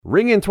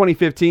Ring in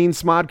 2015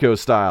 Smodco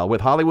style with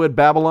Hollywood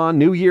Babylon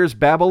New Year's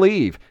Babble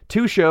Eve.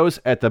 2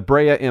 shows at the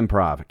Brea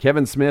Improv.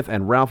 Kevin Smith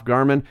and Ralph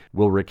Garman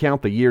will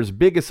recount the year's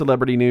biggest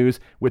celebrity news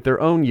with their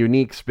own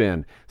unique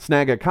spin.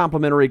 Snag a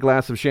complimentary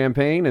glass of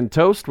champagne and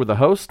toast with the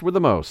host with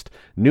the most.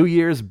 New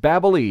Year's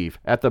Babble Eve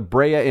at the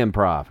Brea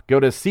Improv. Go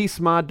to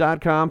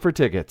csmod.com for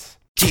tickets.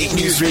 Geek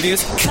News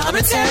Radio's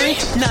commentary?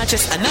 Not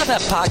just another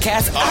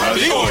podcast on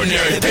the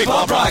ordinary Big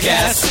Ball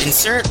Broadcast.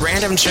 Insert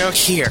random joke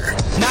here.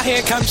 Now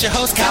here comes your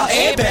host, Kyle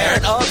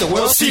Hebert of The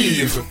World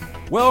Steve.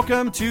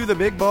 Welcome to the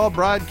Big Ball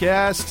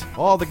Broadcast.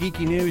 All the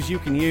geeky news you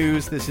can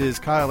use. This is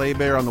Kyle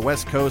Hebert on the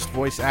West Coast,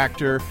 voice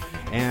actor,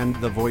 and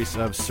the voice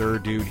of Sir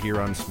Dude here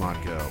on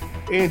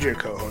Smodco. And your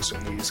co-host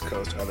on the East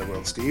Coast of The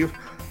World Steve.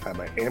 I'm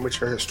an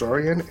amateur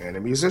historian and a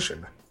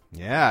musician.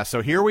 Yeah,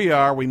 so here we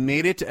are. We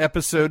made it to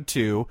episode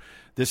 2.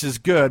 This is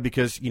good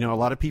because, you know, a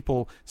lot of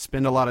people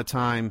spend a lot of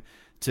time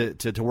to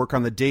work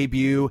on the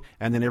debut,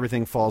 and then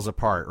everything falls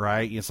apart,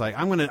 right? It's like,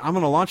 I'm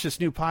gonna launch this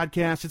new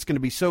podcast. It's gonna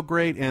be so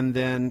great, and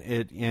then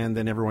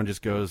everyone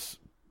just goes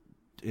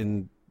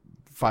in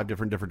 5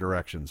 different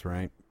directions,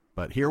 right?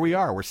 But here we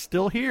are. We're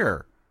still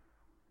here.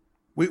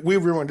 We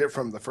ruined it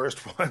from the first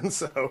one,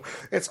 so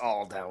it's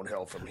all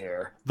downhill from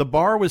here. The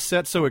bar was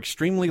set so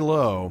extremely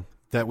low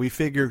that we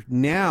figured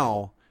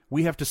now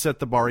we have to set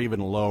the bar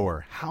even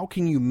lower. How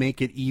can you make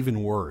it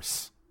even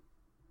worse?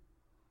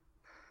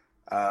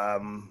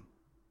 By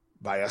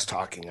us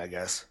talking, I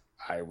guess.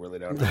 I really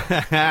don't know.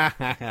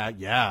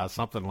 Yeah,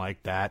 something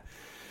like that.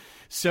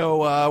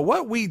 So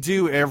what we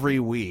do every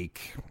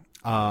week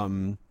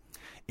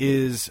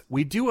is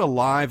we do a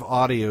live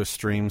audio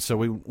stream. So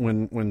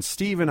when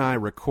Steve and I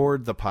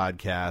record the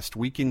podcast,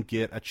 we can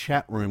get a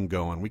chat room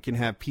going. We can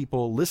have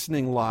people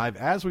listening live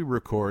as we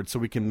record so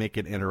we can make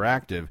it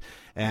interactive.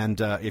 And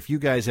if you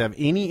guys have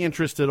any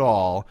interest at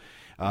all,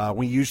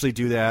 we usually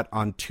do that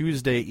on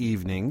Tuesday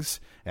evenings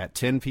at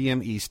 10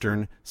 p.m.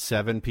 Eastern,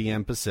 7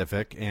 p.m.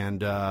 Pacific. And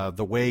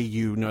the way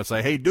you know, it's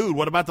like, hey, dude,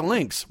 what about the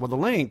links? Well, the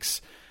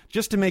links,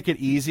 just to make it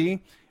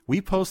easy,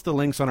 we post the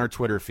links on our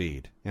Twitter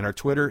feed. And our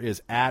Twitter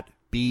is at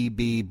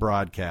BB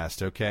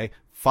Broadcast, okay?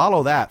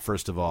 Follow that,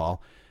 first of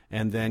all,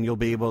 and then you'll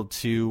be able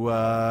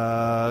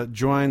to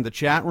join the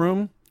chat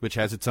room, which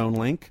has its own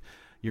link.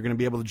 You're going to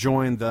be able to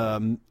join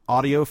the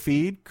audio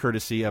feed,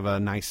 courtesy of a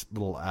nice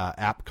little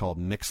app called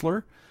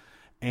Mixler.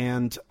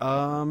 And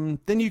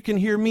then you can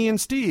hear me and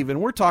Steve,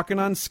 and we're talking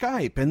on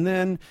Skype. And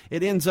then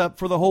it ends up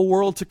for the whole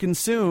world to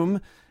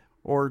consume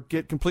or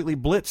get completely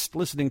blitzed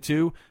listening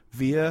to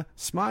via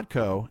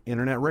Smodco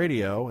Internet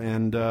Radio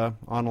and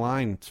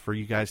online for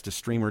you guys to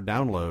stream or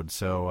download.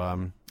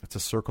 So it's a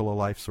circle of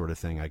life sort of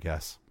thing, I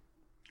guess.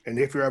 And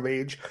if you're of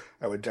age,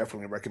 I would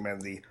definitely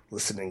recommend the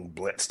listening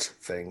blitzed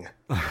thing.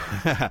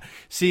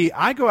 See,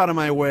 I go out of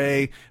my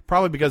way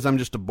probably because I'm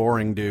just a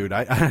boring dude.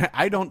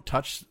 I don't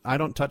touch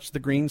the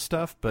green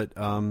stuff, but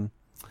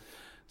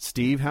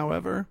Steve,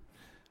 however,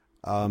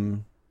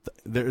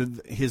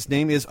 his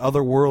name is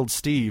Otherworld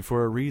Steve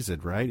for a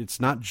reason, right? It's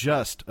not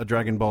just a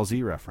Dragon Ball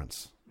Z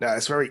reference. No,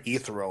 it's very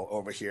ethereal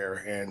over here,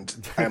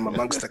 and I'm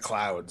amongst the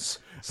clouds.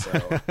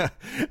 So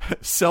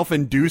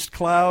self-induced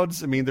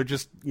clouds? I mean, they're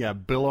just,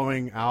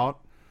 billowing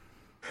out.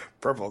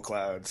 Purple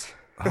clouds.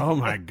 Oh,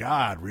 my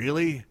God,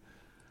 really?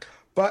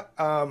 But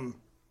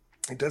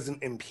it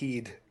doesn't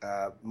impede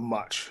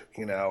much,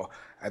 you know.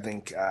 I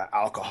think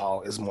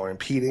alcohol is more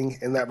impeding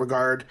in that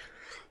regard.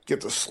 Get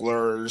the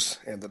slurs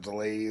and the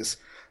delays.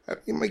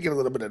 You might get a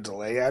little bit of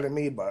delay out of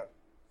me, but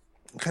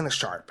I'm kind of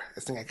sharp. I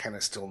think I kind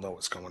of still know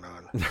what's going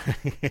on.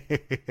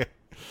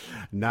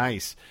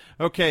 Nice.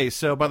 Okay,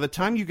 so by the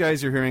time you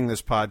guys are hearing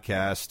this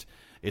podcast,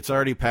 it's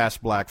already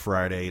past Black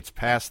Friday. It's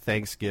past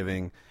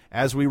Thanksgiving.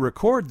 As we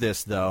record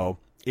this, though,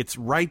 it's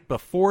right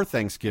before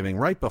Thanksgiving,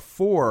 right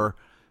before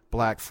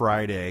Black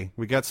Friday.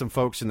 We got some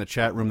folks in the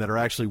chat room that are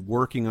actually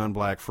working on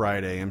Black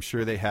Friday. I'm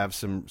sure they have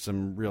some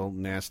real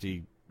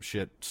nasty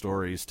shit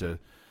stories to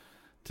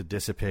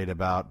dissipate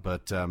about,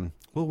 but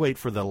we'll wait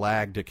for the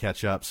lag to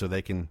catch up so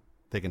they can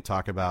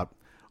talk about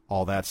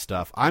all that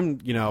stuff.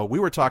 We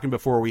were talking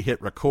before we hit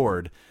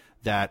record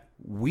that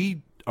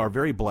we are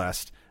very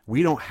blessed.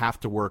 We don't have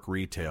to work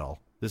retail.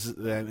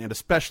 And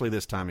especially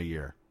this time of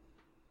year.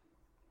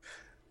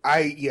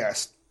 I've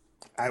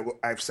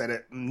said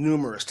it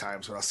numerous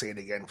times, but I'll say it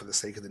again for the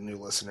sake of the new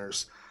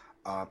listeners.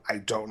 I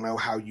don't know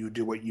how you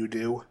do what you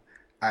do,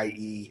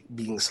 i.e.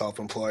 being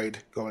self-employed,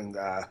 going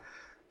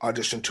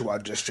audition to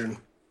audition,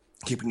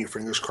 keeping your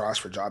fingers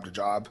crossed for job to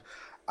job.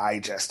 I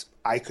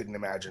couldn't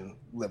imagine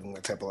living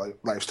that type of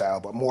lifestyle,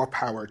 but more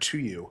power to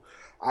you.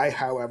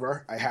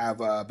 However, I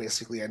have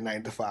basically a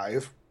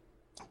 9-to-5,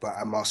 but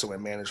I'm also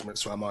in management,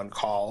 so I'm on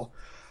call.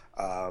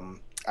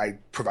 I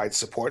provide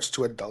supports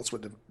to adults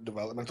with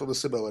developmental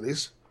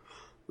disabilities.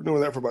 We're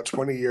doing that for about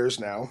 20 years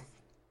now,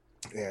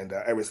 and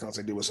everything else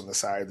I do is on the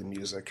side, the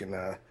music and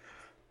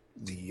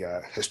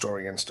the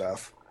historian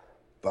stuff.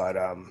 But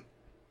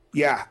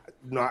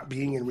not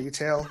being in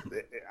retail,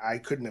 I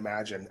couldn't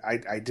imagine.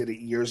 I did it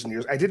years and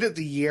years. I did it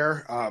the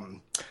year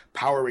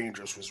Power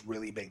Rangers was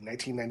really big,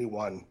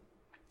 1991.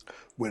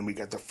 when we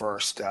got the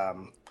first, I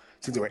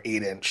think they were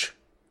 8-inch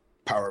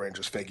Power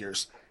Rangers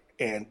figures,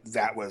 and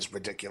that was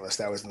ridiculous.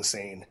 That was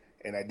insane.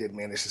 And I did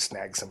manage to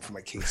snag some from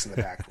my case in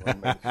the back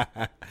room.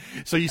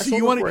 So you see,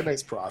 you want a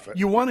nice profit.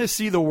 You want to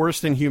see the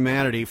worst in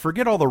humanity.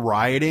 Forget all the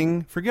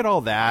rioting, forget all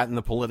that and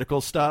the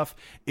political stuff.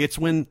 It's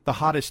when the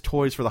hottest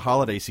toys for the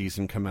holiday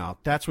season come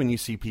out. That's when you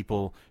see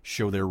people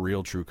show their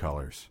real true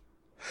colors.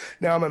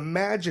 Now I'm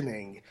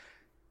imagining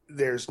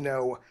there's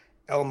no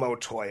Elmo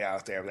toy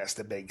out there. That's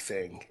the big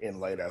thing in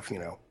light of,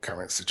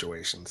 current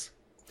situations.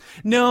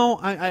 No,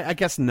 I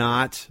guess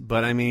not.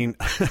 But I mean,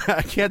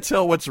 I can't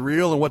tell what's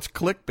real and what's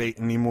clickbait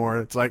anymore.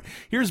 It's like,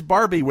 here's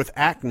Barbie with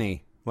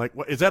acne. Like,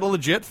 what, is that a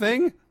legit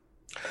thing?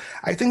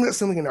 I think that's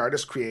something an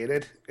artist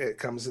created. It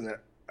comes in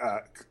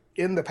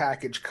the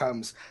package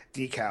comes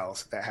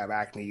decals that have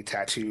acne,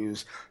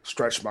 tattoos,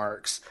 stretch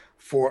marks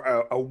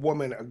for a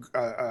woman,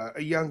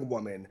 a young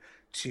woman,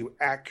 to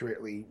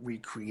accurately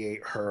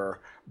recreate her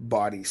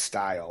body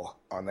style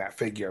on that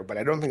figure. But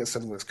I don't think it's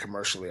something that's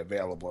commercially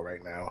available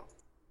right now.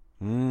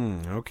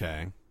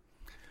 Okay.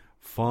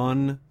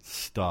 Fun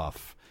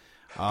stuff.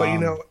 But,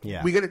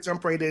 we got to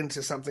jump right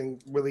into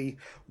something really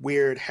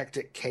weird,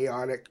 hectic,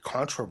 chaotic,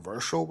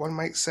 controversial, one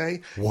might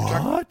say.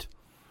 What?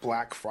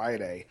 Black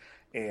Friday.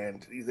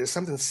 And there's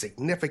something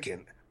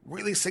significant,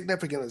 really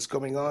significant that's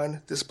going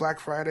on this Black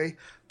Friday,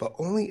 but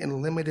only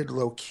in limited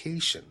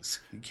locations.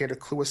 You care to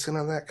clue us in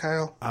on that,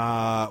 Kyle?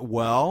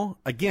 Well,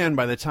 again,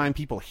 by the time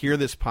people hear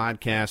this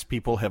podcast,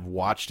 people have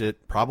watched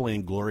it probably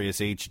in glorious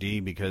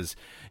HD because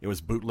it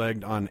was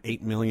bootlegged on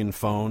 8 million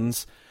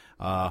phones,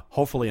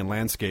 hopefully in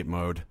landscape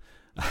mode.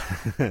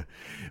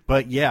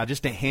 But yeah,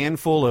 just a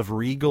handful of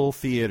Regal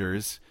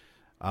theaters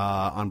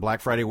on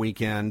Black Friday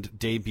weekend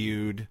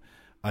debuted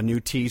a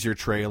new teaser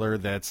trailer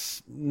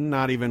that's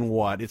not even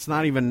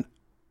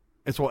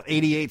it's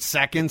 88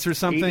 seconds or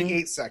something?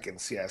 88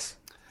 seconds, yes.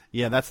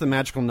 Yeah, that's the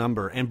magical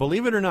number. And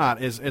believe it or not,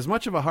 as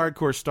much of a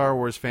hardcore Star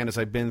Wars fan as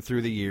I've been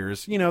through the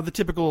years, the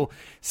typical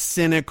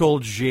cynical,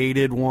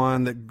 jaded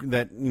one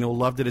that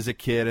loved it as a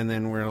kid, and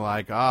then we're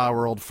like,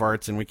 we're old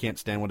farts and we can't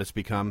stand what it's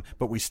become,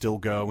 but we still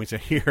go. We say,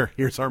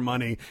 here's our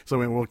money, so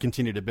we'll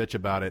continue to bitch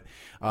about it.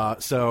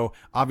 So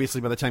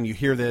obviously by the time you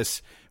hear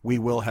this, we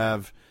will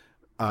have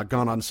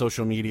gone on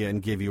social media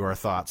and give you our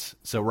thoughts.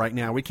 So right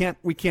now we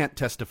can't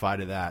testify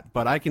to that,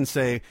 but I can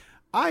say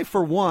I,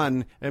 for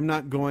one, am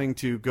not going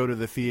to go to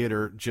the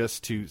theater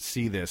just to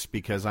see this,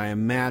 because I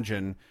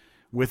imagine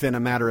within a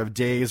matter of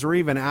days or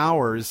even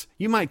hours,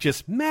 you might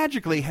just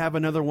magically have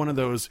another one of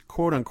those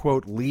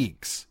quote-unquote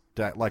leaks,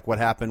 like what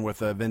happened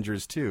with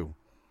Avengers 2.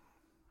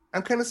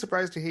 I'm kind of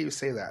surprised to hear you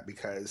say that,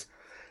 because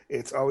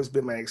it's always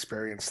been my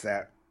experience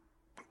that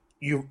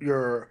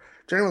you're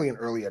generally an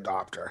early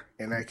adopter,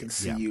 and I can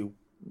see you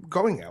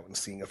going out and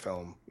seeing a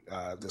film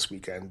this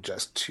weekend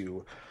just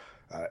to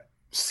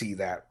see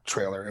that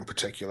trailer in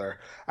particular.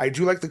 I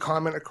do like the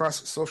comment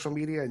across social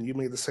media, and you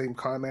made the same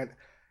comment.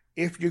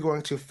 If you're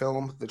going to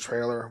film the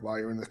trailer while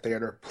you're in the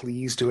theater,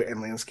 please do it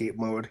in landscape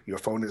mode. Your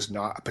phone is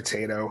not a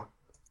potato.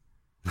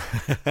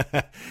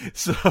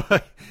 So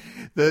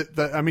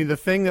the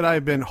thing that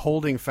I've been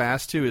holding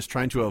fast to is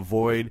trying to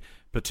avoid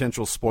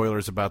potential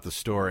spoilers about the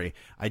story.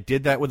 I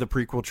did that with the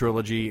prequel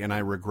trilogy, and I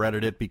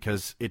regretted it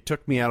because it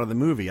took me out of the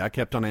movie. I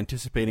kept on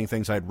anticipating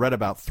things I'd read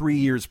about 3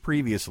 years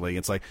previously.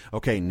 It's like,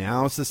 okay,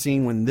 now it's the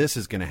scene when this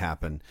is going to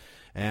happen.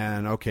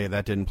 And okay,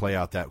 that didn't play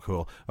out that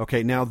cool.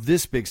 Okay, now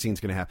this big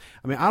scene's going to happen.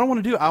 I mean, I don't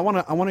want to do it. I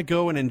want to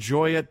go and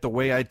enjoy it the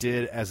way I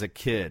did as a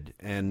kid.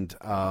 And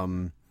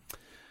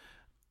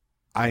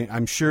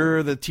I'm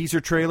sure the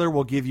teaser trailer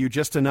will give you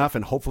just enough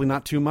and hopefully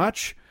not too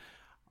much.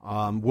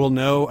 We'll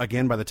know,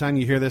 again, by the time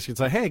you hear this, it's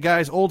like, hey,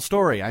 guys, old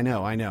story. I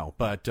know.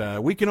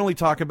 But we can only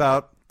talk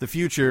about the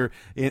future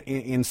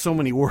in so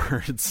many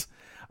words.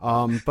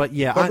 But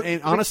yeah,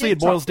 and honestly, it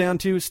boils down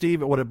to,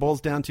 Steve, what it boils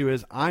down to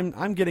is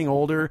I'm getting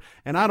older,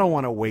 and I don't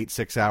want to wait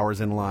 6 hours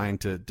in line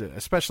to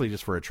especially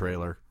just for a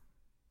trailer.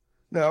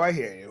 No, I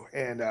hear you.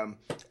 And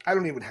I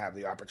don't even have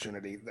the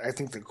opportunity. I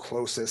think the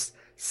closest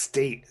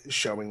state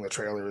showing the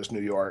trailer is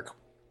New York.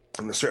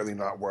 And it's certainly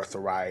not worth the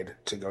ride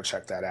to go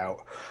check that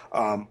out.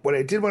 What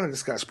I did want to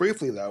discuss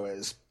briefly, though,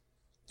 is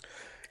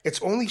it's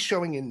only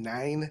showing in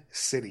 9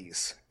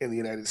 cities in the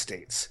United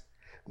States.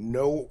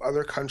 No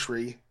other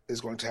country is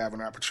going to have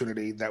an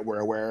opportunity that we're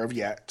aware of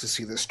yet to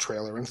see this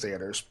trailer in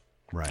theaters.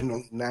 Right.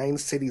 9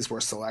 cities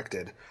were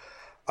selected.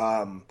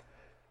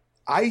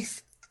 I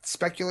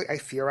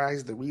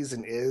theorize the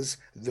reason is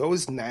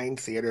those 9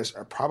 theaters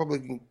are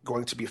probably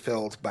going to be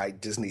filled by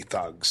Disney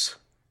thugs.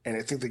 And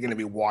I think they're going to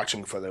be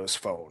watching for those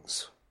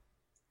phones.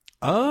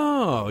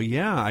 Oh,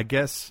 yeah, I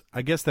guess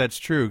that's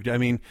true. I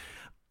mean,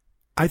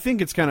 I think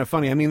it's kind of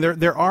funny. I mean,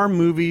 there are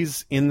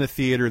movies in the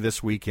theater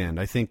this weekend.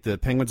 I think the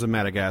Penguins of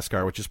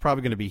Madagascar, which is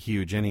probably going to be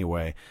huge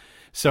anyway.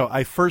 So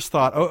I first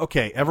thought, oh,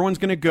 okay, everyone's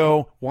going to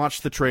go watch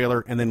the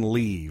trailer and then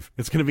leave.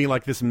 It's going to be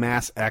like this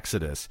mass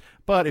exodus.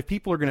 But if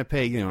people are going to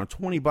pay,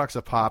 $20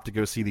 a pop to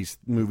go see these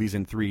movies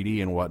in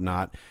 3D and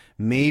whatnot,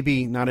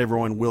 maybe not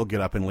everyone will get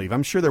up and leave.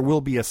 I'm sure there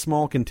will be a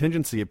small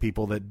contingency of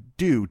people that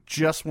do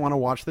just want to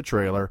watch the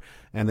trailer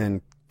and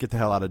then get the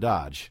hell out of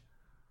Dodge.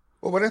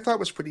 Well, what I thought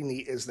was pretty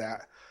neat is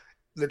that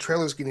the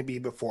trailer is going to be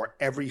before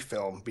every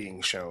film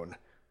being shown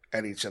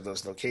at each of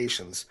those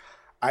locations.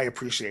 I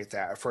appreciate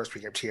that. At first, we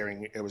kept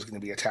hearing it was going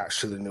to be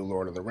attached to the new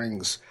Lord of the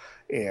Rings,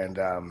 and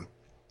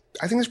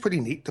I think it's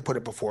pretty neat to put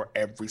it before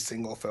every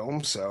single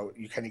film, so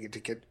you kind of get to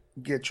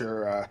get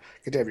to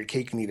have your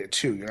cake and eat it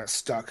too. You're not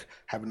stuck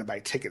having to buy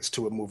tickets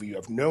to a movie you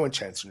have no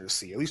intention to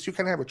see. At least you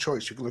kind of have a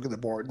choice. You can look at the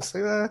board and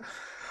say,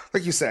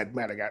 like you said,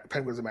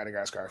 Penguins of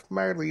Madagascar,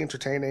 mildly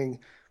entertaining.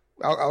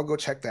 I'll go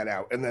check that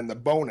out. And then the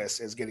bonus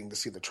is getting to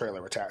see the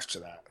trailer attached to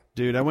that.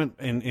 Dude, I went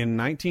in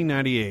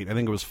 1998. I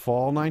think it was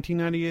fall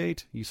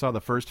 1998. You saw the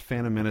first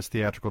Phantom Menace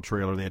theatrical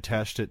trailer. They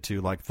attached it to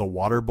like The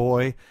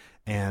Waterboy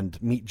and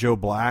Meet Joe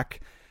Black.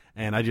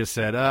 And I just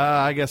said,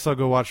 I guess I'll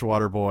go watch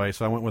Waterboy.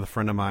 So I went with a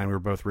friend of mine. We were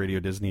both Radio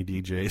Disney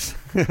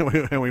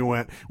DJs. and we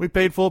went. We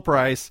paid full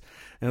price.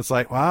 And it's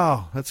like,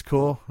 wow, that's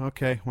cool.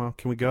 Okay, well,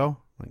 can we go?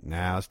 Like,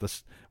 nah,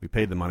 we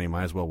paid the money.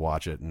 Might as well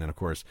watch it. And then, of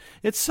course,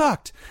 it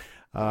sucked.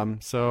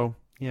 So,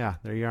 yeah,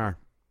 there you are.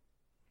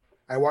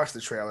 I watched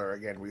the trailer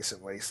again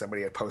recently.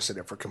 Somebody had posted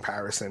it for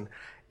comparison,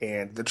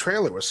 and the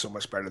trailer was so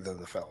much better than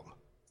the film.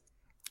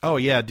 Oh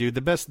yeah, dude.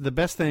 The best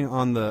thing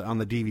on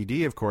the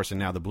DVD, of course, and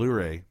now the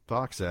Blu-ray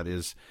box set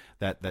is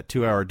that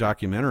 2-hour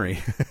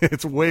documentary.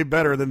 It's way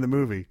better than the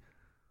movie.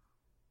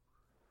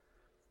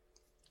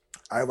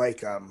 I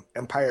like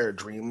Empire of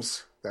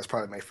Dreams. That's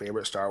probably my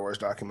favorite Star Wars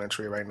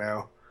documentary right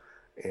now.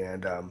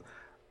 And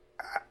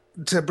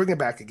to bring it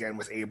back again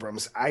with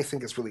Abrams, I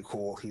think it's really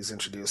cool. He's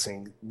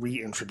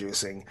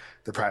reintroducing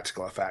the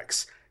practical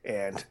effects.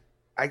 And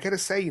I got to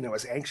say,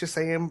 as anxious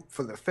I am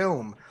for the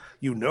film,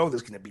 there's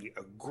going to be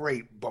a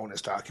great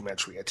bonus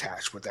documentary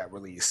attached with that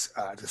release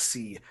to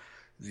see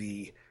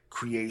the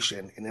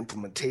creation and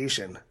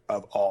implementation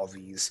of all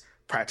these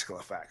practical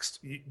effects.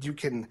 You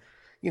can,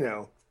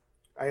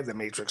 I have the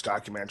Matrix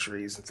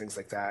documentaries and things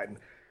like that, and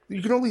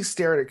you can only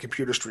stare at a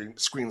computer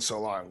screen so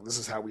long. This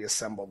is how we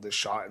assembled this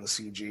shot in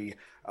CG.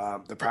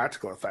 The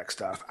practical effects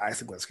stuff, I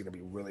think that's going to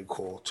be really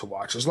cool to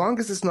watch, as long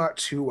as it's not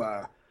too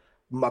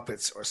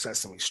Muppets or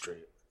Sesame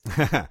Street.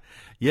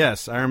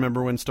 Yes, I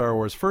remember when Star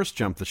Wars first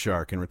jumped the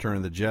shark in Return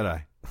of the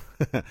Jedi.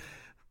 that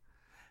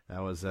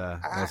was a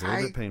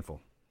little bit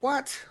painful.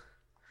 What?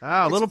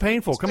 A little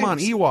painful. Come on,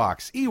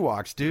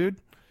 Ewoks, dude.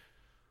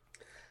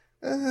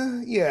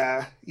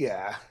 Yeah.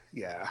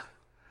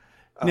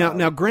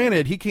 Now,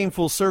 granted, he came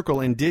full circle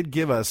and did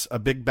give us a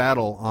big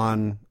battle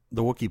on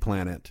the Wookiee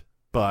planet,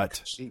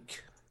 but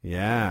Chic.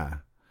 Yeah,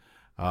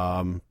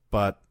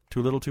 but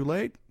too little, too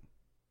late.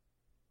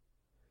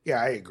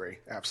 Yeah, I agree.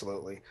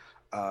 Absolutely.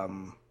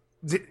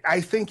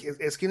 I think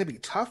it's going to be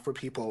tough for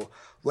people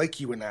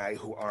like you and I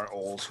who aren't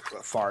old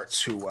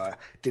farts who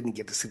didn't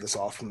get to see this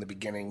all from the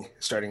beginning,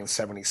 starting in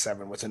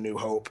 '77 with A New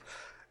Hope.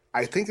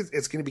 I think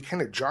it's going to be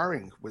kind of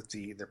jarring with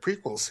the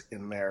prequels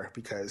in there,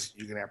 because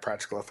you're going to have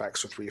practical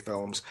effects for 3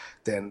 films,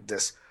 then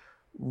this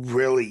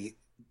really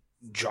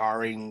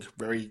jarring,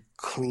 very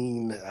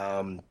clean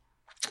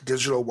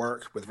digital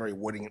work with very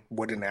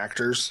wooden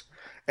actors,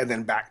 and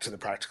then back to the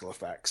practical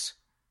effects.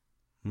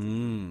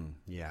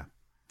 Yeah.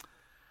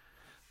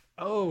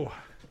 Oh,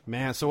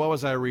 man. So what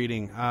was I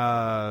reading?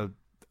 A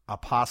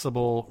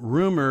possible,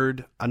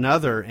 rumored,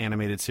 another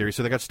animated series.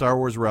 So they got Star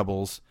Wars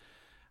Rebels,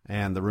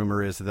 and the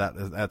rumor is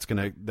that's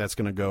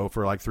gonna go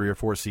for like 3 or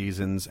 4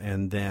 seasons,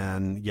 and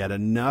then yet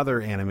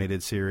another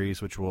animated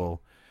series which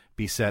will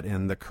be set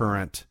in the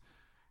current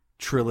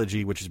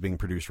trilogy, which is being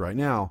produced right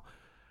now.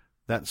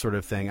 That sort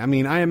of thing. I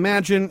mean, I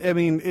imagine.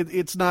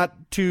 It's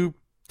not too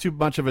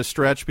much of a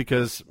stretch,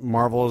 because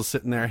Marvel is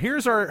sitting there.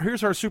 Here's our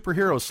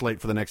superhero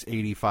slate for the next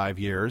 85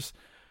 years.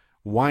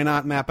 Why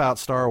not map out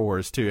Star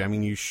Wars too? I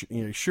mean,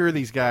 sure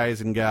these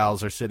guys and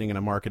gals are sitting in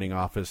a marketing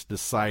office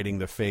deciding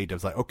the fate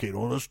of, like, okay,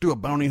 well, let's do a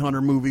bounty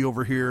hunter movie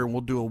over here, and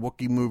we'll do a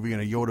Wookiee movie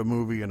and a Yoda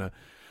movie and a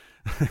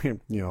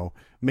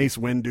Mace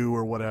Windu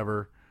or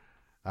whatever.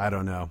 I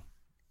don't know.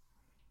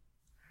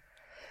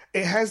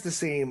 It has the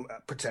same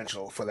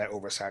potential for that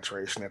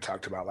oversaturation I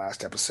talked about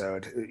last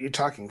episode. You're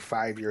talking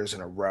 5 years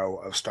in a row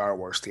of Star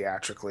Wars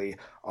theatrically,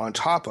 on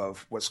top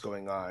of what's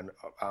going on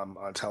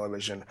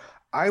television.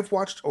 I've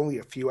watched only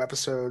a few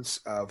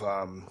episodes of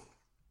what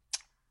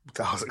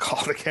the hell is it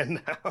called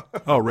again now?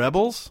 Oh,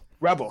 Rebels?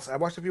 Rebels. I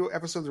watched a few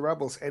episodes of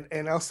Rebels,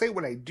 and I'll say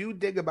what I do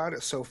dig about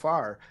it so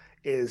far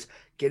is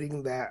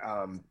getting that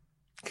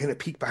kind of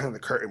peek behind the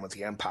curtain with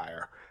the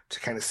Empire to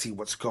kind of see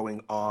what's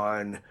going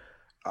on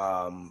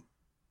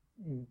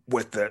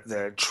with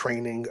the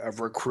training of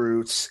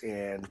recruits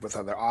and with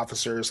other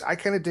officers. I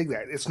kind of dig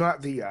that. It's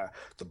not the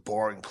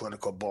boring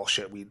political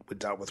bullshit we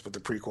dealt with the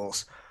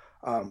prequels.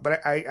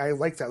 But I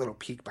like that little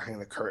peek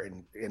behind the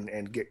curtain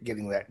and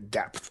getting that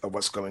depth of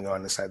what's going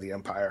on inside the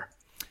Empire.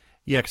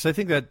 Yeah, because I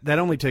think that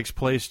only takes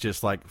place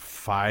just like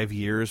 5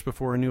 years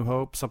before A New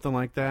Hope, something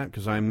like that.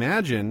 Because I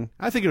think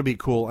it'll be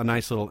cool, a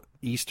nice little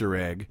Easter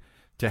egg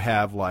to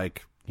have,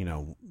 like, you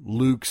know,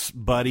 Luke's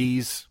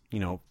buddies,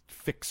 you know,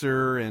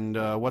 Fixer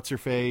and what's her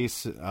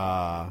face,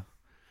 and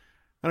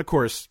of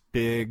course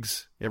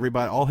Biggs,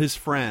 everybody, all his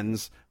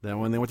friends. Then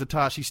when they went to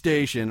Tashi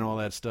Station and all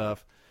that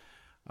stuff,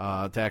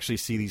 to actually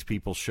see these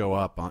people show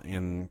up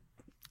in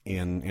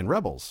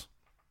Rebels.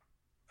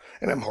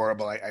 And I'm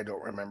horrible. I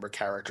don't remember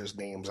characters'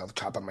 names off the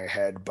top of my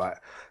head,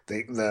 but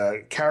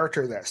the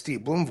character that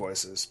Steve Blum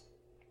voices,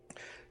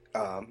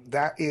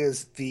 that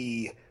is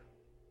the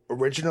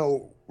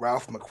original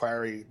Ralph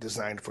McQuarrie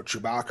designed for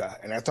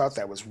Chewbacca, and I thought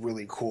that was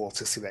really cool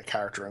to see that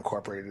character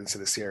incorporated into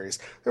the series.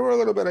 There were a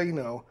little bit of,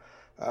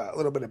 a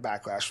little bit of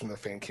backlash from the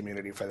fan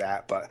community for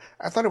that, but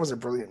I thought it was a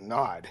brilliant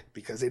nod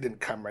because they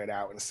didn't come right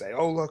out and say,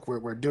 "Oh, look,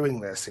 we're doing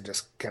this." It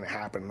just kind of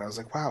happened, and I was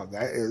like, "Wow,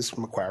 that is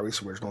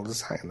McQuarrie's original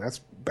design.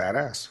 That's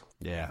badass."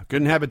 Yeah,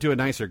 couldn't have it to a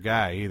nicer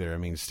guy either. I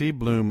mean, Steve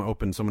Blum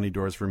opened so many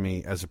doors for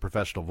me as a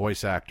professional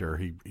voice actor.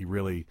 He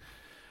really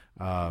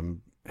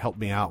helped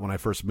me out when I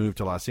first moved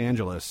to Los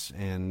Angeles,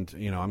 and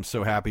I'm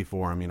so happy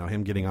for him.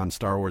 Him getting on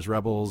Star Wars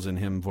Rebels and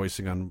him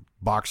voicing on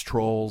Box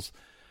Trolls,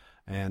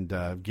 and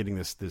getting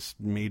this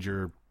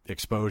major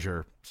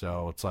exposure.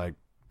 So it's like,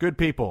 good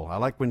people. I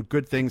like when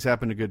good things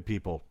happen to good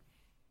people.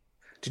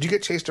 Did you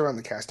get chased around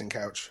the casting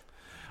couch?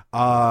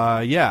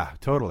 Yeah,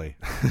 totally.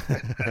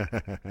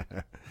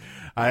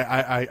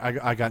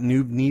 I got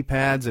new knee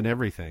pads and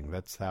everything.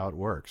 That's how it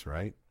works,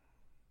 right?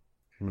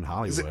 I'm in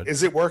Hollywood.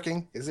 Is it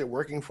working? Is it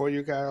working for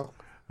you, Kyle?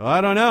 Well, I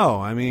don't know.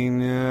 I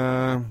mean,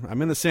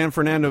 I'm in the San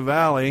Fernando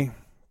Valley.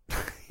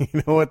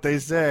 You know what they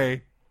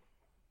say.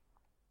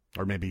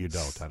 Or maybe you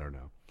don't. I don't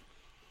know.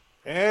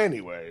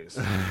 Anyways.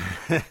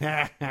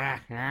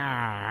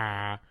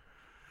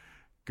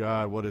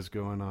 God, what is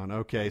going on?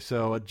 Okay,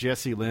 so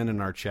Jesse Lynn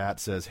in our chat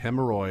says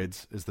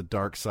hemorrhoids is the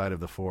dark side of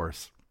the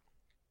Force.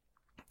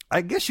 I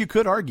guess you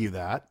could argue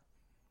that.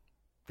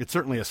 It's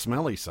certainly a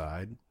smelly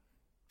side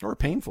or a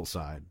painful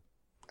side.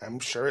 I'm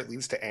sure it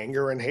leads to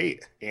anger and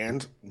hate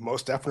and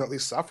most definitely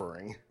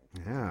suffering.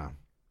 Yeah.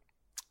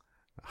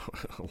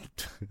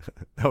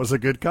 That was a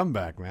good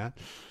comeback, man.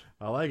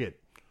 I like it.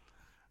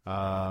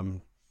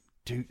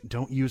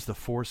 Don't use the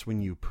Force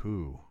when you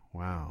poo.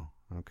 Wow.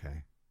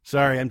 Okay.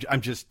 Sorry,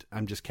 I'm just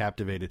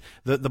captivated.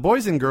 The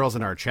boys and girls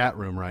in our chat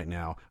room right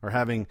now are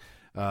having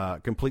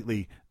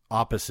completely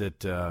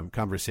opposite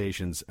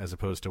conversations as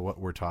opposed to what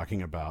we're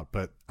talking about.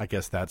 But I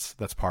guess that's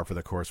par for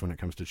the course when it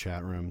comes to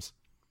chat rooms.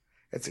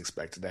 It's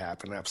expected to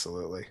happen,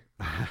 absolutely.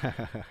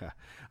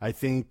 I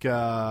think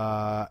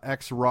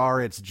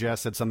X-Rar, it's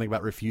Jess, said something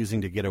about refusing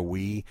to get a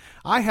Wii.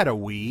 I had a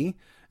Wii,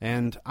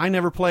 and I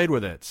never played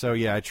with it. So,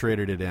 yeah, I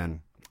traded it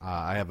in.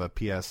 I have a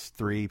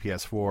PS3,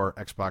 PS4,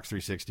 Xbox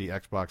 360,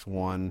 Xbox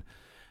One,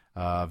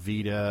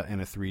 Vita,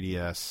 and a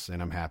 3DS,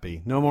 and I'm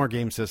happy. No more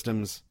game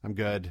systems. I'm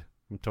good.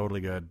 I'm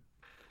totally good.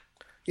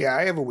 Yeah,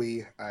 I have a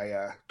Wii.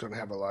 I don't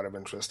have a lot of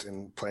interest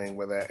in playing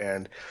with it,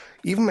 and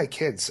even my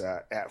kids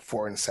at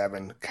 4 and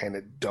 7 kind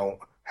of don't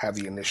have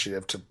the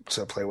initiative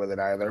to play with it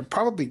either.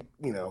 Probably,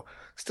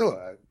 still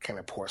a kind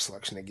of poor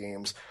selection of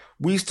games.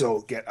 We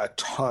still get a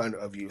ton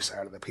of use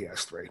out of the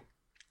PS3.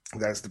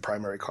 That's the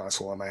primary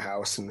console in my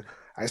house, and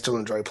I still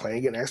enjoy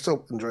playing it, and I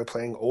still enjoy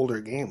playing older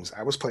games.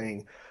 I was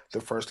playing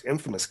the first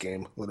Infamous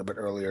game a little bit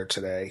earlier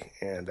today,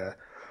 and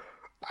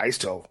I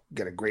still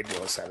get a great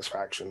deal of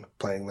satisfaction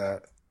playing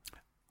that.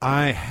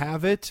 I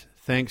have it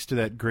thanks to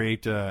that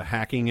great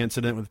hacking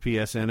incident with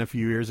PSN a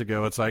few years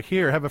ago. It's like,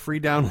 here, have a free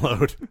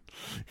download.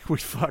 We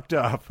fucked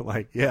up.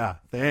 Like, yeah,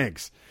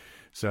 thanks.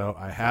 So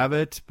I have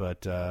it,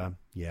 but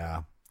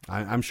yeah,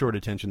 I'm short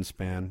attention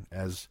span,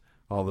 as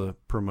all the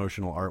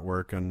promotional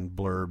artwork and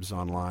blurbs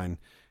online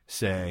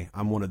say.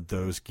 I'm one of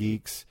those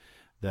geeks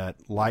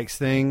that likes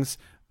things,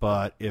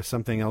 but if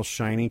something else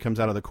shiny comes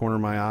out of the corner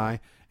of my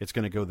eye, it's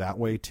going to go that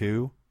way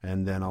too,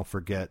 and then I'll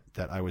forget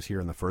that I was here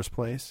in the first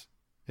place.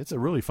 It's a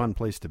really fun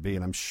place to be,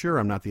 and I'm sure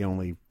I'm not the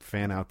only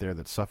fan out there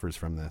that suffers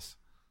from this.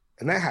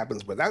 And that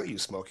happens without you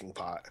smoking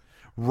pot.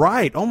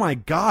 Right. Oh, my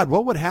God.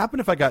 What would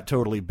happen if I got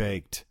totally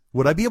baked?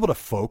 Would I be able to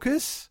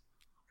focus?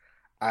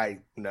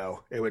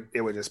 No. It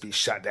would just be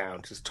shut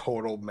down. Just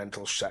total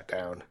mental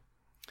shutdown.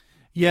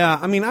 Yeah,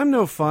 I mean, I'm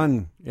no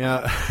fun.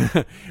 Yeah,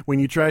 when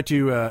you try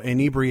to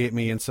inebriate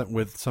me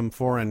with some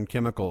foreign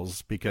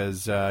chemicals,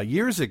 because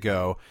years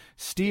ago,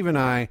 Steve and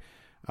I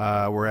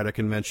were at a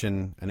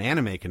convention, an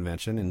anime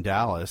convention in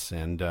Dallas,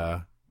 and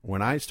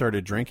when I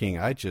started drinking,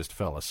 I just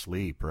fell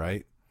asleep,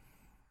 right?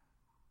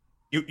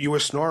 You were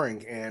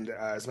snoring, and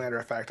as a matter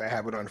of fact, I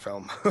have it on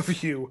film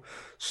of you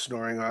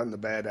snoring on the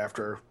bed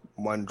after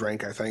one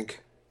drink, I think.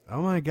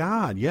 Oh, my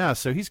God, yeah,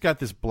 so he's got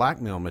this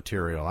blackmail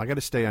material. I got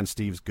to stay on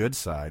Steve's good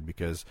side,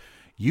 because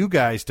you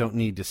guys don't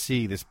need to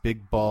see this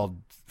big, bald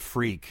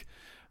freak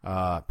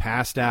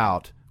passed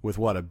out with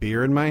what, a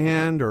beer in my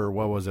hand, or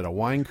what was it, a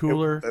wine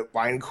cooler? A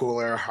wine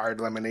cooler, hard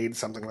lemonade,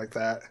 something like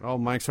that. Oh,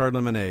 Mike's Hard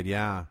Lemonade,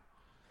 yeah.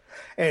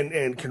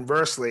 And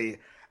conversely,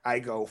 I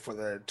go for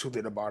the 2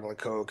 liter bottle of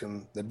Coke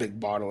and the big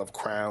bottle of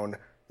Crown.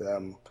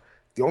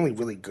 The only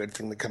really good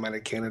thing that come out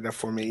of Canada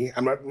for me,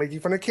 I'm not making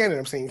fun of Canada,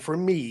 I'm saying for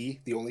me,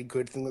 the only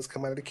good thing that's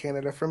come out of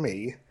Canada for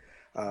me,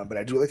 but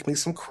I do like me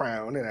some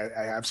Crown, and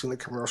I have seen the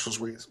commercials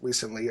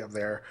recently of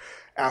their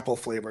apple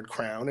flavored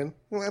Crown, and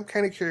I'm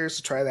kind of curious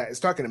to try that.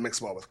 It's not going to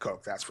mix well with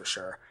Coke, that's for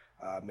sure.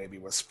 Maybe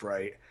with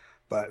Sprite,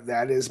 but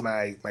that is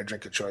my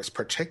drink of choice,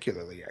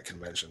 particularly at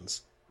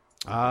conventions.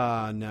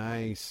 Ah,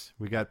 nice.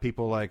 We got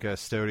people like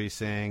Stody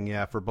saying,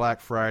 yeah, for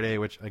Black Friday,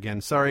 which, again,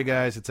 sorry,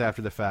 guys, it's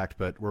after the fact,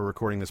 but we're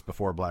recording this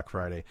before Black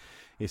Friday.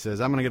 He says,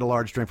 I'm going to get a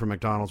large drink from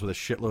McDonald's with a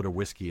shitload of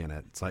whiskey in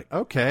it. It's like,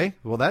 okay,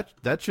 well,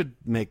 that should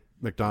make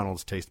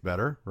McDonald's taste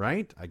better,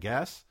 right? I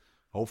guess.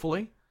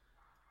 Hopefully.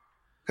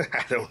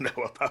 I don't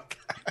know about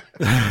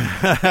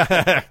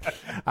that.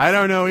 I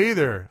don't know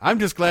either. I'm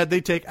just glad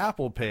they take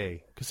Apple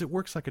Pay because it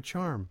works like a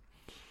charm.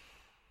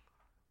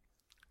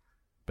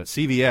 But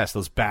CVS,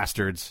 those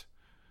bastards,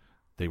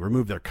 they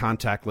removed their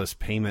contactless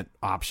payment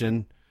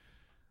option.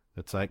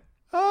 It's like,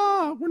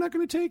 oh, we're not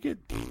going to take it.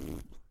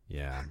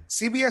 Yeah.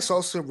 CVS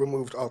also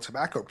removed all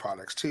tobacco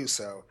products too,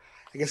 so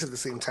I guess at the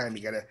same time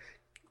you gotta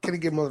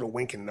give them a little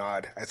wink and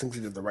nod. I think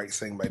they did the right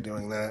thing by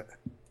doing that.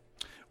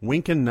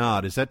 Wink and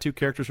nod. Is that 2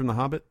 characters from The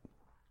Hobbit?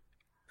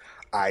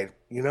 I'm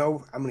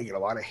gonna get a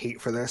lot of hate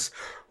for this.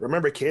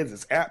 Remember, kids,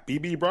 it's at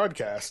BB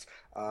Broadcast.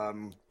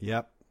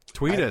 Yep.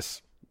 Tweet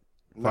us,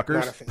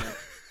 fuckers. Not a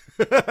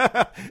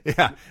fan.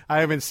 Yeah,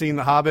 I haven't seen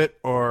The Hobbit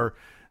or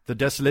The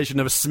Desolation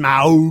of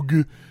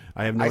Smaug.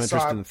 I have no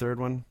interest in the third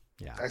one.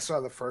 Yeah, I saw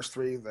the first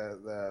 3,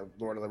 the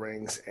Lord of the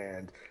Rings,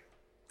 and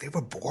they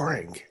were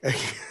boring.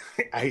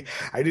 I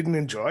didn't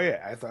enjoy it.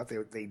 I thought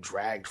they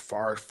dragged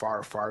far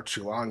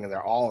too long, and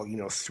they're all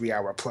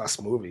 3-hour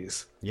plus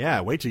movies. Yeah,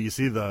 wait till you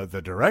see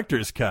the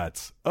director's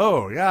cuts.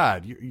 Oh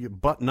God, you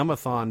butt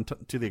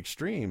numbathon to the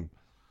extreme.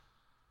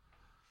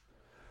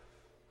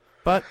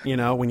 But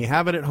when you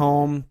have it at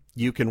home,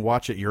 you can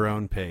watch at your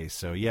own pace.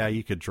 So yeah,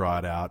 you could draw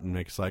it out and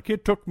it's like,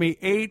 it took me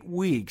 8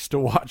 weeks to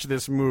watch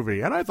this movie,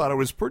 and I thought it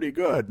was pretty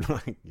good.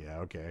 Like, yeah,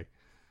 okay.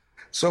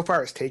 So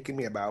far, it's taken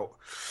me about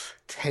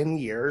 10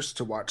 years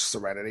to watch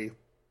Serenity.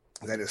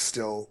 That is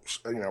still,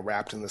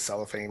 wrapped in the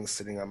cellophane,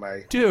 sitting on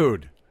my...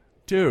 Dude,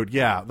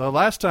 yeah. The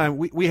last time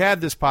we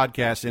had this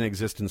podcast in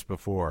existence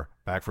before,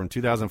 back from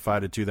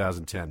 2005 to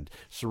 2010.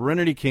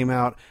 Serenity came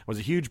out, was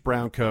a huge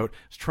brown coat,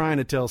 was trying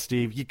to tell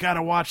Steve, you got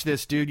to watch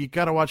this, dude. You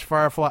got to watch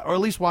Firefly, or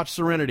at least watch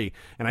Serenity.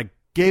 And I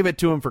gave it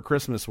to him for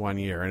Christmas one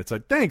year, and it's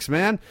like, thanks,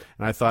 man.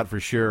 And I thought for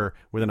sure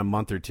within a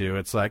month or two,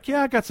 it's like,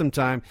 yeah, I got some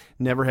time,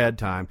 never had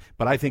time.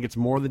 But I think it's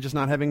more than just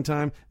not having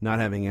time, not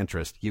having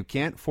interest. You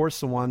can't force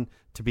someone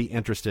to be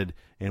interested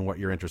in what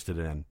you're interested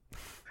in.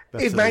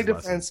 In my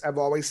defense, I've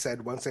always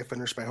said once I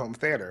finish my home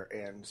theater,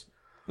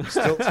 and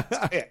still to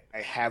this day,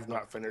 I have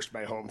not finished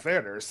my home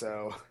theater,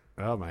 so...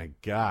 Oh, my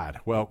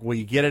God. Well, will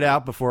you get it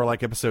out before,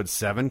 like, episode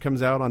 7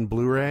 comes out on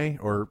Blu-ray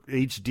or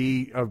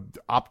HD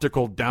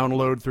optical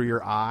download through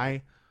your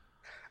eye?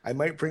 I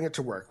might bring it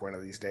to work one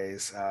of these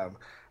days.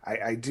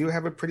 I do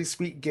have a pretty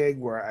sweet gig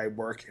where I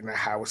work in a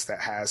house that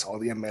has all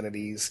the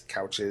amenities,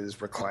 couches,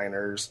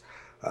 recliners,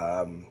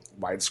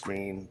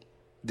 widescreen,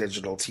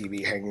 digital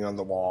TV hanging on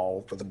the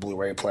wall with a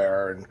Blu-ray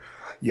player and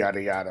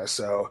yada, yada.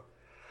 So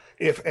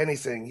if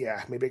anything,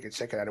 yeah, maybe I could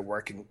check it out at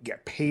work and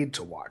get paid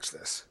to watch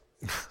this.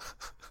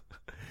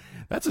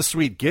 That's a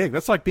sweet gig.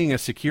 That's like being a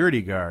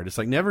security guard. It's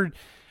like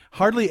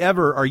hardly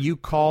ever are you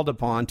called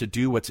upon to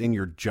do what's in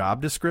your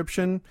job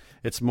description.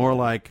 It's more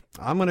like,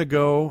 I'm going to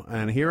go,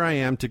 and here I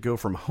am to go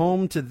from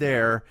home to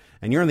there,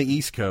 and you're on the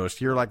East Coast.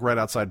 You're like right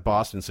outside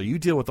Boston, so you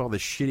deal with all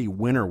this shitty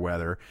winter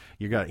weather.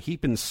 You got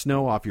heaping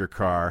snow off your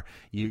car.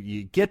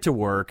 You get to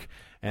work,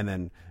 and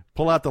then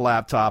pull out the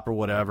laptop or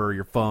whatever,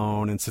 your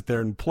phone, and sit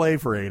there and play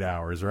for 8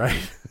 hours,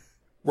 right?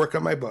 Work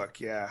on my book,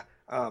 yeah.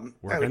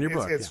 Work on your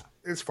book, yeah.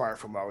 It's far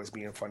from always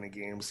being fun and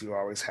games. You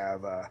always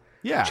have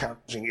yeah.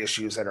 challenging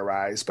issues that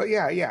arise. But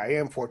yeah, I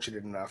am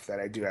fortunate enough that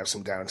I do have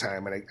some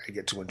downtime and I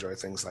get to enjoy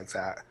things like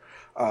that.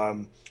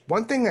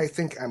 One thing I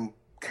think I'm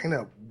kind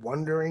of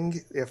wondering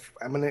if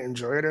I'm going to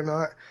enjoy it or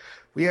not,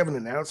 we have an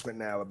announcement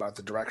now about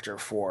the director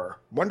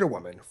for Wonder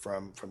Woman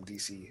from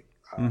DC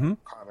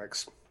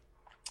Comics.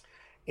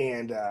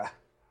 And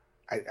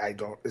I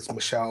don't, it's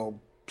Michelle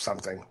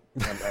something.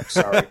 I'm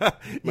sorry.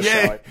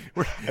 Michelle,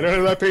 I don't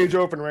have that page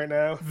open right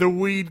now. The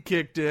weed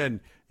kicked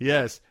in.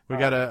 Yes, we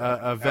got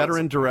a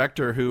veteran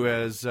director who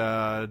has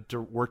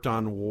worked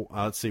on,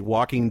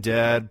 Walking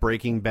Dead,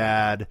 Breaking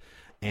Bad,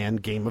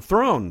 and Game of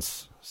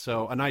Thrones.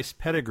 So a nice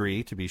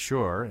pedigree, to be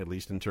sure, at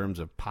least in terms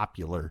of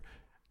popular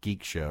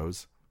geek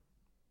shows.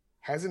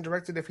 Hasn't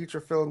directed a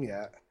feature film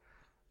yet,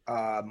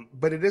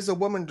 but it is a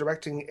woman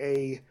directing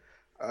a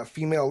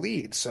female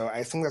lead. So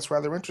I think that's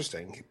rather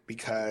interesting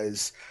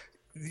because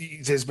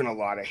there's been a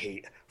lot of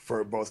hate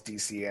for both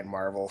DC and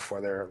Marvel for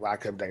their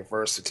lack of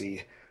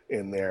diversity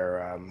in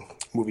their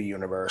movie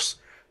universe.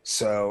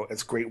 So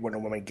it's great Wonder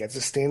Woman gets a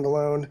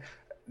standalone.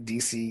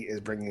 DC is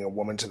bringing a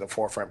woman to the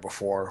forefront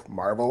before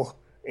Marvel,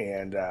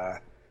 and to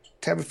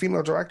have a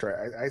female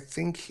director, I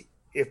think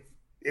if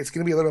it's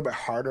going to be a little bit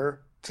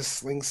harder to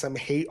sling some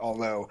hate,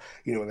 although,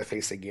 in the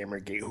face of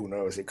Gamergate, who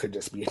knows? It could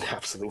just be an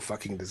absolute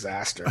fucking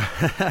disaster.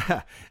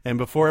 And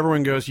before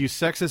everyone goes, you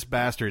sexist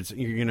bastards,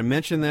 you're going to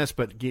mention this,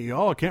 but,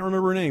 I can't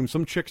remember her name.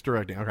 Some chick's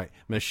directing. Okay.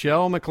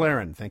 Michelle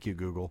McLaren. Thank you,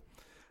 Google.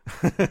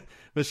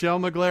 Michelle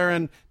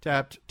McLaren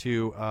tapped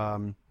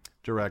to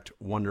direct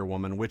Wonder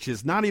Woman, which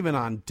is not even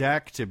on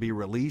deck to be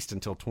released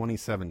until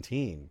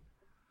 2017.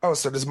 Oh,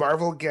 so does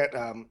Marvel get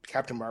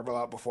Captain Marvel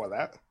out before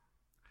that?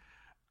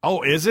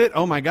 Oh, is it?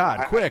 Oh, my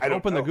God. Quick, I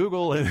open know. the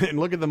Google and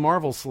look at the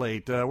Marvel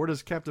slate. Where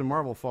does Captain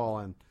Marvel fall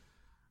in?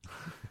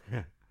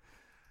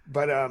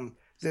 But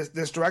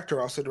this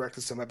director also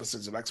directed some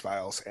episodes of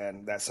X-Files,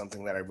 and that's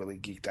something that I really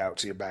geeked out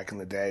to back in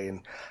the day,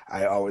 and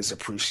I always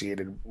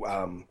appreciated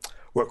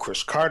what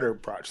Chris Carter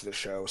brought to the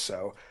show.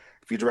 So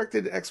if you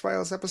directed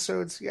X-Files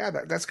episodes, yeah,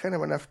 that's kind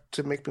of enough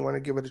to make me want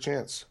to give it a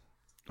chance.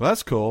 Well,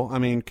 that's cool. I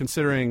mean,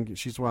 considering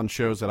she's on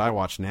shows that I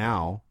watch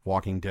now,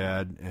 Walking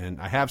Dead,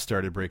 and I have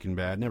started Breaking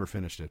Bad, never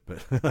finished it,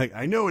 but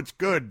I know it's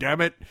good,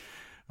 damn it.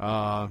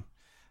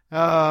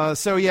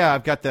 So yeah,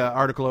 I've got the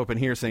article open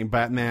here saying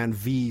Batman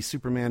v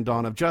Superman: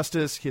 Dawn of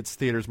Justice hits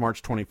theaters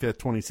March 25th,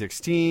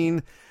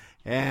 2016,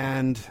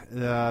 and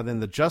then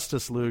the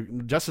Justice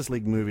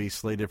League movie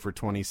slated for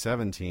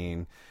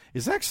 2017.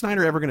 Is Zack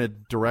Snyder ever going to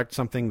direct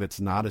something that's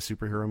not a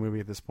superhero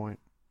movie at this point?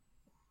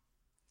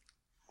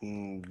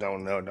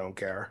 Don't know, don't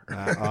care.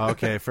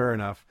 Okay, fair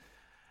enough.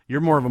 You're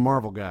more of a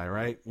Marvel guy,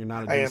 right? You're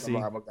not a DC? I am a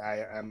Marvel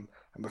guy. I'm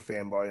a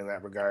fanboy in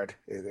that regard.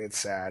 It's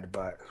sad,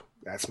 but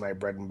that's my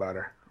bread and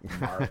butter.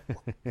 Marvel.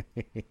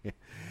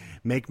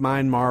 Make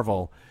mine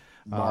Marvel.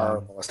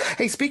 Marvelous.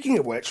 Hey, speaking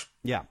of which,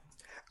 Yeah.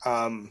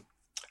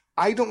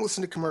 I don't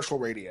listen to commercial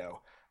radio.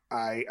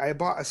 I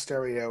bought a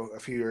stereo a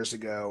few years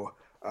ago.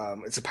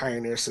 It's a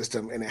Pioneer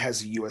system, and it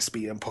has a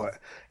USB input.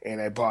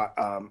 And I bought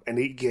an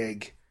 8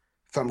 gig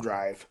thumb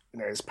drive,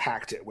 and I just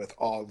packed it with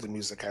all the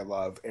music I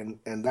love, and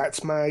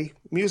that's my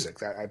music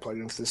that I plug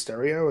into the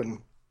stereo,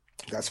 and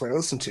that's what I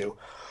listen to.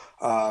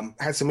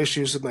 Had some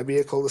issues with my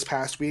vehicle this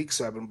past week,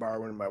 so I've been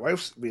borrowing my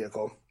wife's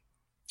vehicle,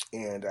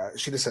 and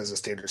she just has a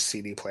standard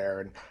CD player,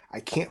 and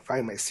I can't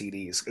find my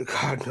CDs.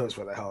 God knows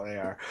where the hell they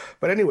are.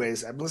 But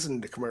anyways, I've been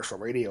listening to commercial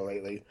radio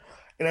lately,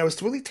 and I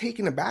was really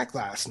taken aback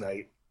last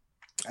night.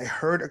 I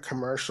heard a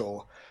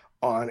commercial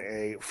on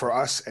for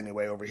us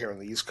anyway, over here on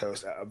the East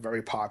Coast, a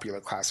very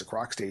popular classic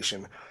rock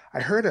station. I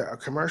heard a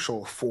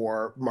commercial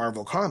for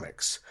Marvel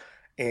Comics,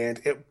 and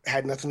it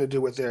had nothing to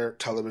do with their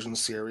television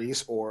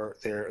series or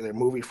their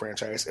movie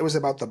franchise. It was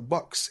about the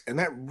books, and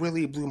that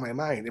really blew my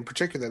mind. In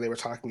particular, they were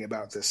talking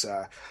about this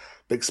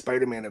big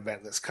Spider-Man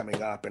event that's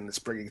coming up, and it's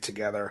bringing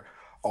together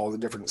all the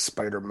different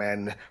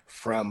Spider-Men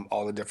from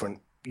all the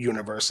different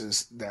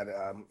universes that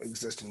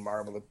exist in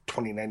Marvel, the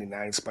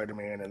 2099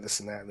 Spider-Man and this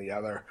and that and the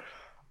other.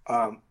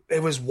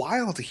 It was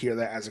wild to hear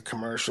that as a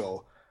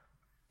commercial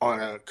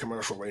on a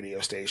commercial radio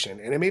station.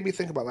 And it made me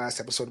think about last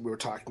episode we were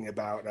talking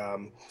about,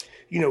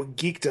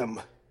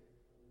 geekdom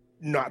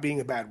not being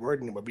a bad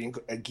word anymore, being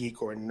a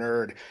geek or a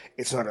nerd.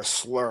 It's not a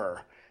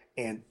slur.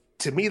 And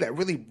to me, that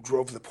really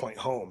drove the point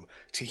home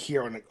to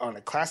hear on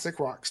a classic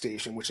rock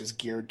station, which is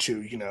geared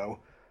to,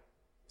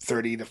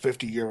 30 to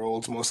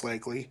 50-year-olds most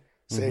likely,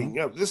 saying,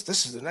 this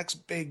is the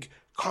next big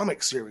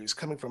comic series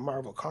coming from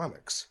Marvel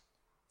Comics.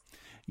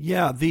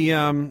 Yeah,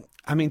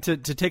 to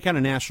take out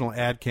a national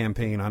ad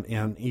campaign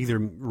on either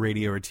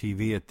radio or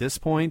TV at this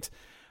point,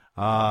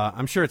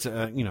 I'm sure it's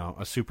a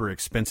super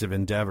expensive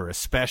endeavor,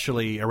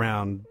 especially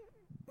around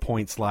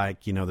points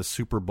like the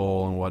Super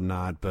Bowl and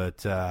whatnot.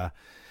 But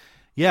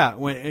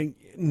when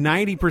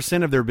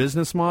 90% of their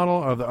business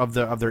model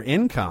of their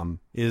income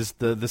is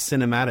the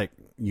cinematic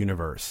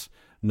universe,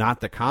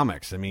 not the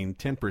comics. I mean,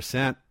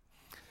 10%.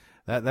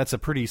 That's a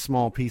pretty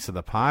small piece of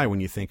the pie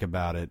when you think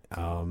about it,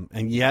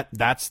 and yet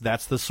that's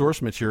the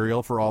source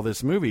material for all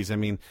these movies. I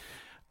mean,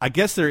 I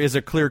guess there is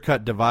a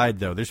clear-cut divide,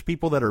 though. There's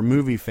people that are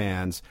movie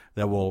fans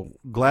that will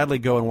gladly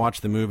go and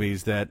watch the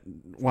movies that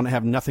want to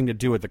have nothing to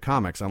do with the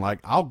comics. I'm like,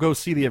 I'll go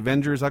see the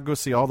Avengers, I'll go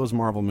see all those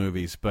Marvel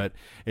movies, but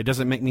it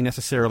doesn't make me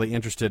necessarily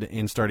interested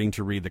in starting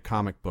to read the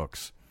comic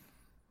books.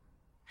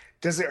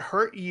 Does it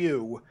hurt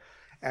you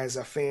as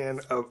a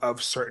fan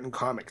of certain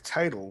comic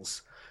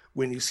titles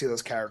when you see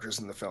those characters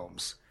in the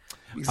films?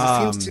 Because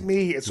it seems to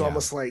me it's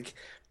almost like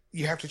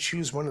you have to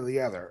choose one or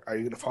the other. Are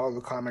you going to follow the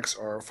comics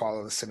or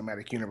follow the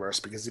cinematic universe?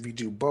 Because if you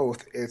do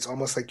both, it's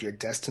almost like you're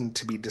destined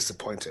to be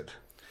disappointed.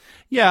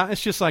 Yeah,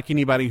 it's just like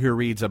anybody who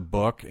reads a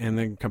book and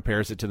then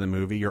compares it to the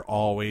movie. You're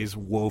always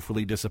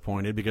woefully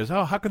disappointed because,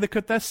 how could they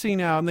cut that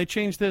scene out and they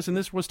changed this and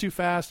this was too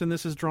fast and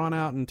this is drawn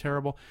out and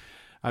terrible.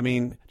 I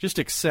mean,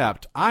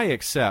 I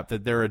accept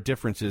that there are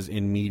differences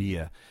in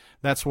media.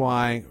 That's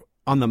why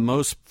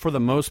for the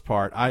most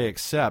part, I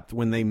accept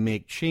when they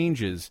make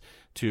changes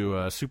to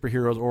a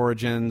superhero's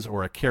origins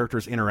or a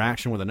character's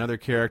interaction with another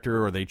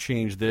character, or they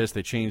change this,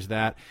 they change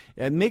that.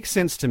 It makes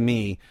sense to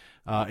me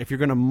if you're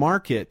going to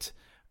market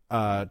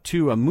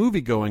to a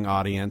movie-going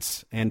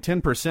audience, and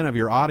 10% of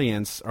your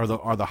audience are the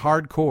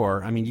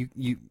hardcore. I mean,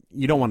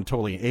 you don't want to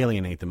totally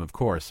alienate them, of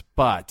course,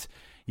 but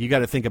You got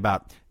to think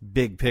about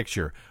big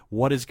picture.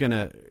 What is going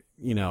to,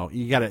 you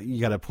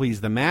got to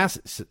please the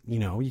masses.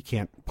 You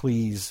can't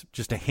please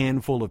just a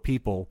handful of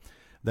people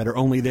that are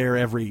only there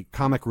every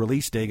comic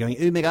release day going,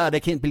 oh my God, I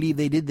can't believe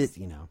they did this,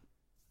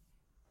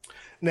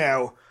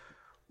 Now,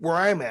 where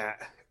I'm at,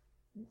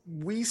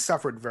 we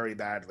suffered very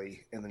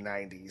badly in the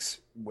 90s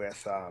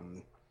with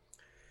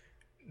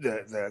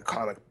the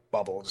comic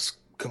bubble just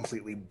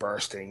completely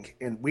bursting,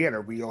 and we had a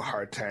real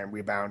hard time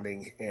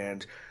rebounding,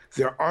 and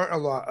there aren't a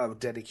lot of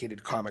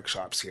dedicated comic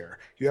shops here.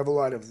 You have a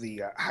lot of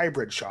the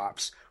hybrid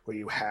shops where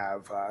you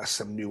have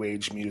some new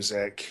age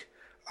music,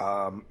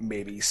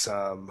 maybe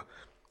some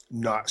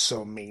not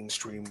so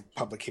mainstream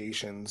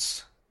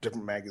publications,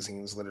 different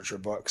magazines, literature,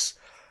 books,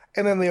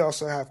 and then they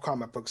also have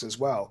comic books as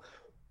well.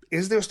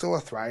 Is there still a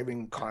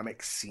thriving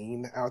comic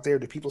scene out there?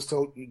 Do people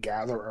still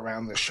gather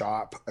around the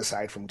shop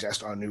aside from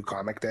just on New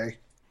Comic Day?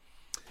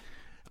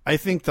 I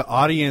think the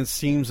audience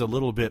seems a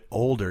little bit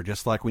older,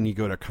 just like when you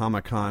go to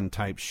Comic-Con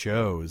type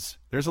shows.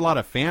 There's a lot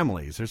of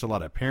families. There's a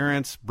lot of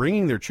parents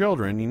bringing their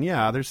children. And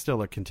yeah, there's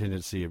still a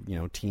contingency of,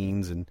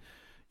 teens and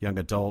young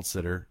adults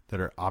that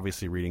are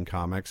obviously reading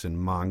comics and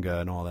manga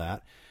and all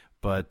that.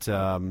 But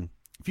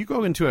if you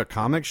go into a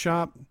comic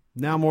shop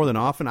now more than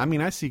often, I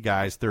mean, I see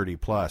guys 30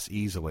 plus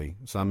easily,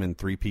 some in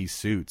 3-piece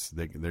suits.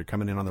 They're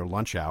coming in on their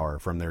lunch hour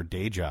from their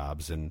day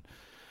jobs. And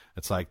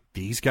it's like,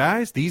 these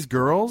guys, these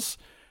girls,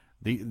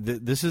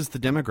 this is the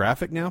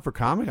demographic now for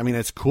comic. I mean,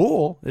 it's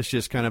cool. It's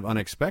just kind of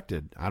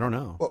unexpected. I don't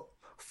know. Well,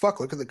 fuck,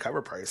 look at the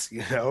cover price.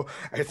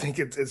 I think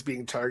it's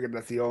being targeted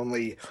at the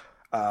only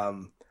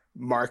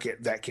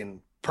market that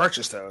can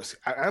purchase those.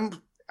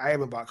 I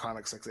haven't bought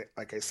comics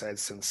like I said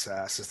since the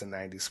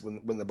 90s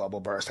when the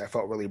bubble burst. I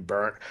felt really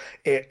burnt.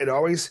 It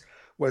always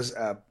was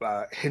a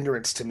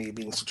hindrance to me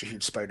being such a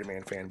huge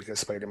Spider-Man fan,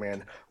 because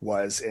Spider-Man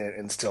was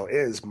and still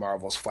is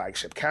Marvel's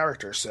flagship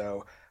character.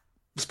 So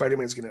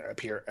Spider-Man is going to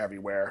appear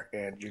everywhere,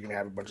 and you're going to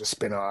have a bunch of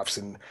spin-offs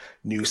and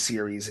new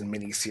series and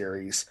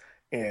mini-series.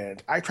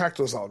 And I tracked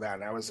those all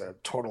down. I was a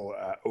total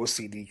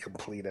OCD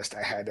completist.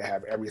 I had to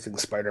have everything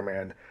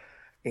Spider-Man,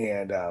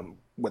 and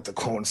with the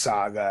Clone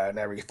Saga and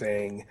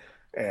everything.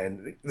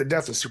 And the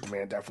death of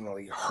Superman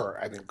definitely hurt,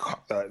 I think,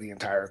 the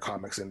entire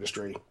comics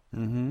industry.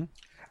 Mm-hmm.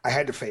 I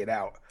had to fade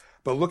out.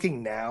 But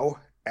looking now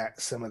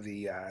at some of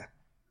the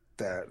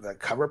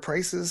cover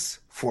prices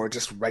for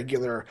just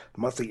regular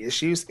monthly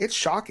issues, it's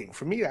shocking.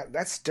 For me,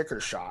 that's sticker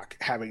shock,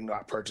 having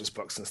not purchased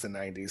books since the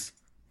 90s.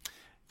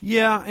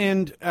 Yeah,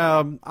 and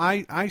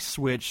I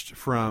switched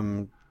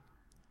from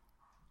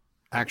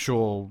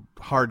actual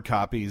hard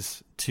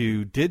copies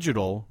to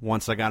digital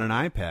once I got an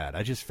iPad.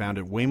 I just found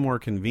it way more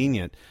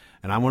convenient.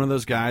 And I'm one of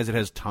those guys that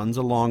has tons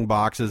of long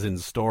boxes in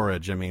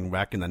storage. I mean,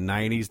 back in the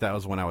 90s, that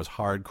was when I was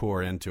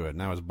hardcore into it.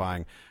 And I was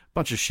buying a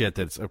bunch of shit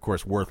that's, of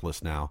course,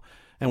 worthless now.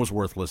 And was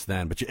worthless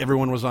then. But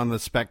everyone was on the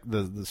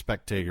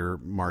spectator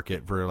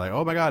market for like,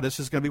 oh, my God, this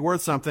is going to be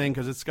worth something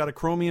because it's got a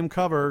chromium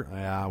cover.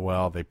 Yeah,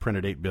 well, they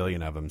printed 8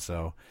 billion of them,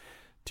 so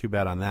too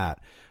bad on that.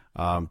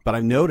 But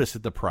I've noticed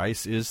that the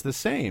price is the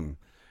same.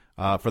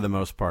 For the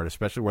most part,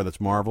 especially whether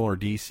it's Marvel or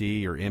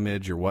DC or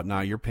Image or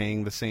whatnot, you're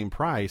paying the same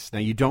price. Now,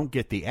 you don't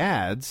get the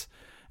ads,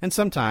 and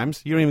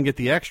sometimes you don't even get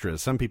the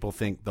extras. Some people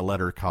think the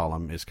letter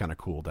column is kind of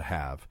cool to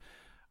have,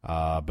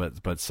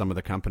 but some of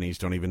the companies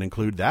don't even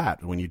include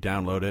that. When you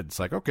download it,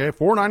 it's like, okay,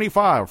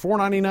 $4.95 or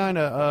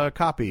 $4.99 a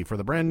copy for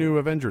the brand new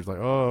Avengers. Like,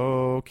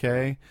 oh,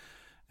 okay.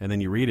 And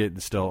then you read it,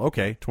 and still,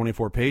 okay,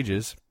 24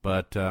 pages,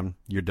 but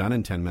you're done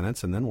in 10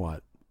 minutes, and then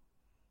what?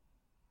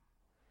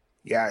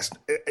 Yeah,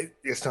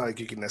 it's not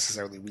like you can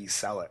necessarily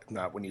resell it,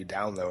 not when you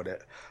download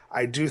it.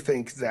 I do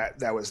think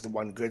that was the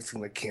one good thing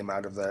that came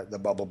out of the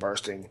bubble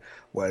bursting,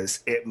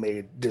 was it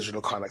made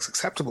digital comics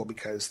acceptable,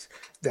 because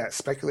that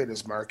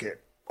speculators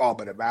market all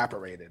but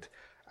evaporated.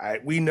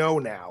 We know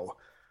now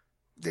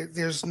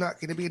there's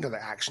not going to be another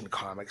Action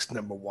Comics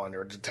 #1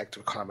 or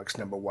Detective Comics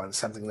 #1,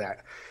 something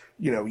that,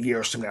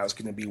 years from now is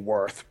going to be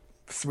worth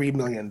 $3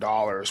 million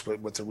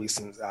with the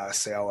recent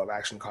sale of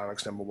Action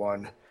Comics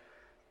 #1.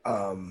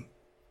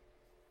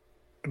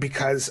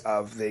 Because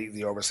of the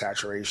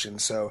oversaturation.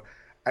 So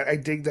I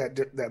dig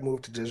that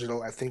move to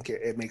digital. I think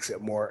it makes it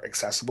more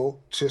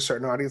accessible to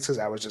certain audiences.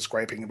 I was just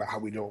griping about how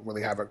we don't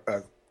really have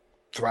a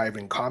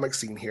thriving comic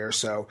scene here.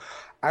 So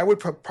I would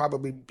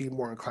probably be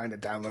more inclined to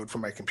download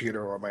from my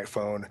computer or my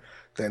phone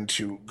than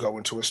to go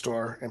into a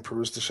store and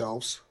peruse the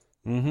shelves.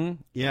 Mm-hmm.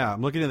 Yeah,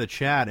 I'm looking at the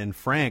chat, and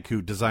Frank, who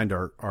designed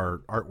our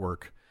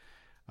artwork,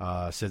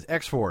 says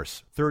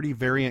X-Force, 30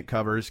 variant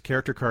covers,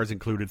 character cards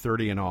included,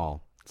 30 in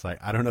all. It's like,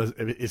 I don't know,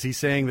 is he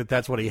saying that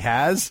that's what he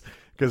has?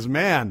 Because,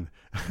 man,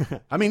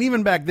 I mean,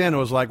 even back then it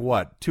was like,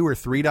 what, $2 or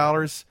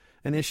 $3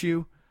 an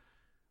issue?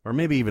 Or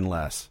maybe even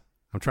less.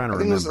 I'm trying to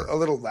remember. I think it was a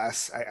little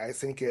less. I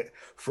think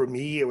for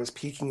me, it was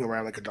peaking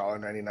around like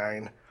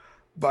 $1.99.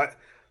 But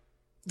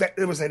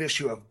it was that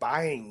issue of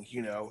buying,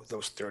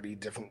 those 30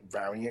 different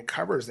variant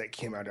covers that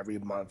came out every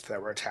month that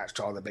were attached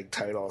to all the big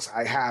titles.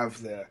 I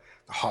have the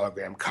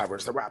hologram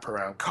covers, the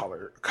wraparound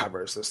color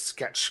covers, the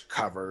sketch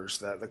covers,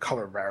 the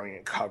color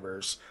variant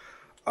covers.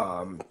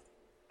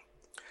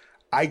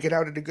 I get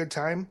out at a good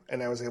time,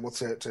 and I was able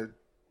to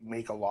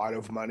make a lot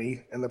of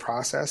money in the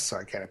process, so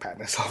I kind of pat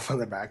myself on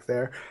the back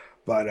there.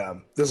 But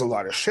there's a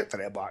lot of shit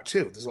that I bought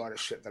too. There's a lot of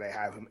shit that I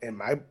have in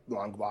my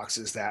long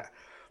boxes that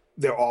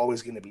they're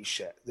always going to be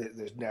shit.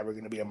 There's never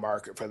going to be a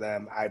market for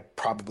them. I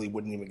probably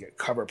wouldn't even get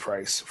cover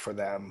price for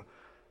them.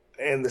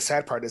 And the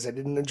sad part is I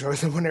didn't enjoy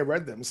them when I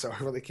read them, so I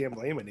really can't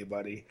blame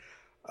anybody.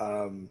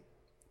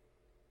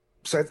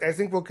 So I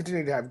think we'll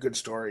continue to have good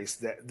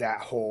stories.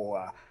 That whole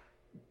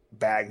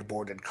bag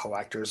boarded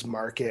collectors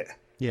market.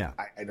 Yeah.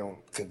 I don't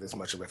think there's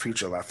much of a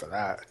future left for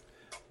that.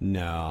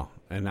 No,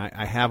 and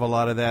I have a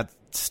lot of that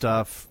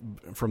stuff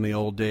from the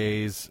old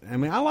days. I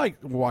mean, I like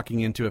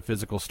walking into a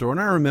physical store,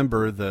 and I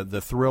remember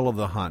the thrill of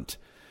the hunt,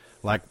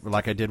 like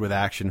I did with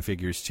action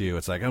figures too.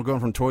 It's like I'm going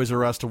from Toys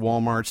R Us to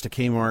Walmart's to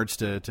Kmart's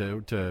to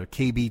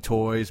KB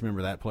Toys.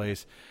 Remember that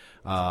place?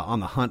 On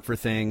the hunt for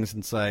things.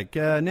 And it's like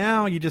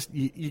now you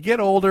get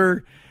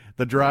older.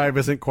 The drive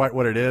isn't quite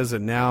what it is,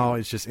 and now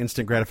it's just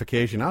instant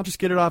gratification. I'll just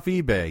get it off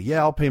eBay.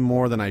 Yeah, I'll pay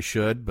more than I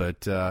should,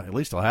 but at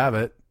least I'll have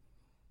it.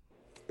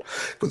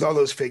 With all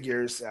those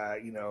figures,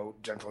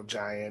 Gentle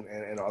Giant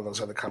and all those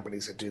other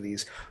companies that do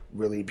these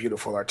really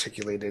beautiful,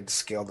 articulated,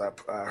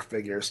 scaled-up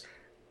figures,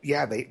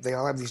 yeah, they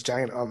all have these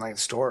giant online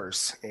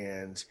stores,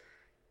 and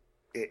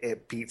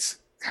it beats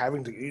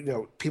having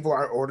to, people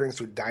aren't ordering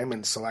through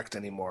Diamond Select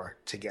anymore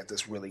to get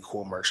this really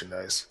cool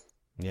merchandise.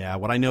 Yeah,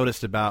 what I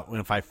noticed about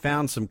if I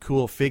found some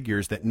cool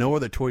figures that no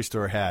other toy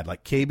store had,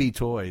 like KB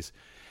Toys,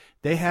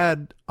 they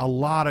had a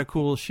lot of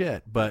cool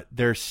shit, but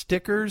their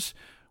stickers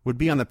would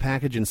be on the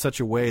package in such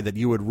a way that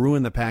you would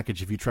ruin the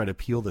package if you try to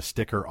peel the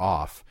sticker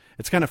off.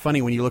 It's kind of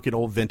funny when you look at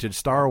old vintage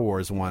Star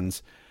Wars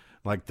ones,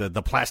 like the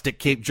plastic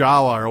Cape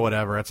Jawa or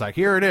whatever. It's like,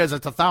 here it is,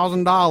 it's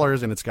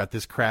 $1,000, and it's got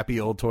this crappy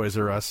old Toys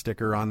R Us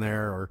sticker on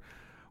there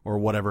or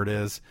whatever it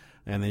is.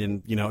 And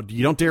then, you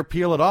don't dare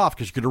peel it off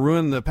because you could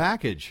ruin the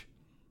package.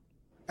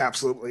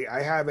 Absolutely.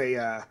 I have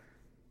a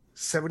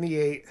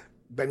 78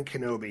 Ben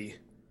Kenobi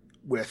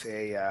with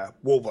a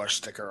Woolbush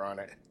sticker on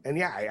it. And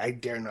yeah, I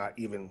dare not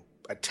even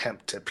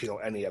attempt to peel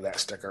any of that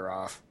sticker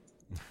off.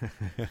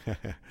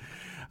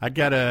 I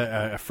got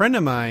a friend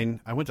of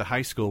mine I went to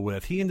high school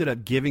with. He ended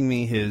up giving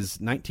me his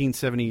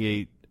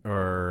 1978,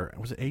 or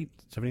was it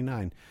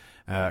 79,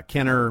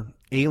 Kenner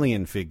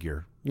Alien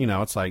figure.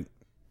 It's like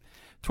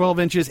 12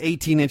 inches,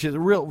 18 inches, a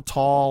real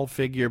tall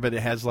figure, but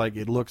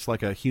it looks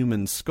like a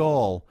human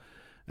skull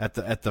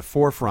at the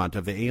forefront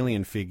of the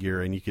alien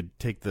figure, and you could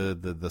take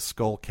the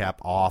skull cap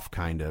off,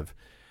 kind of.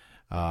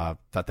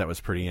 Thought that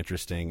was pretty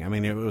interesting. I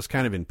mean, it was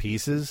kind of in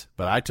pieces,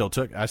 but I still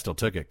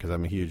took it because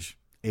I'm a huge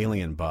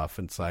Alien buff.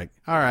 And it's like,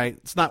 all right,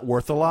 it's not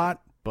worth a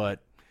lot, but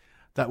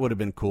that would have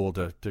been cool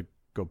to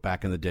go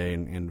back in the day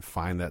and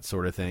find that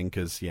sort of thing.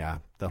 Because yeah,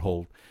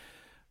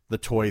 the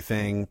toy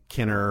thing,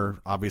 Kenner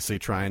obviously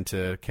trying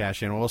to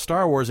cash in. Well,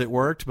 Star Wars, it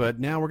worked, but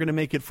now we're going to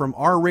make it from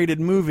R-rated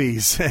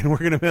movies,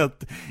 and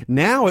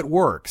now it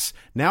works.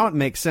 Now it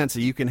makes sense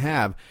that you can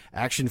have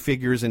action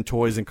figures and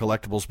toys and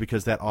collectibles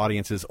because that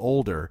audience is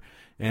older,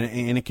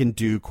 and it can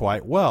do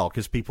quite well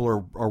because people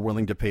are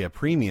willing to pay a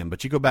premium.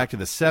 But you go back to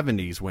the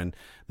 70s when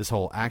this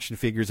whole action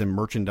figures and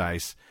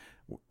merchandise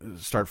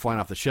start flying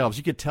off the shelves,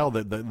 you could tell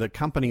that the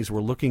companies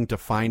were looking to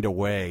find a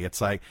way.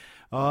 It's like,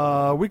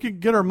 we could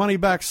get our money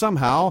back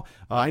somehow.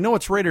 I know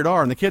it's rated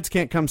R and the kids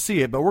can't come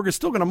see it, but we're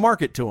still going to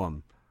market to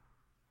them.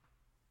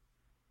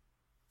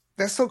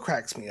 That still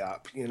cracks me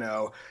up,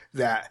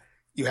 that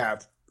you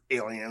have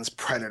aliens,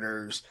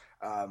 predators,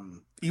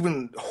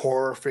 even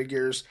horror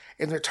figures,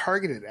 and they're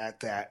targeted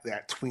at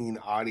that tween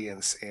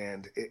audience,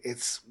 and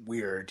it's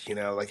weird,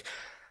 like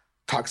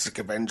Toxic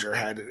Avenger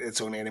had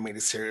its own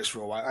animated series for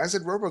a while, as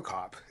did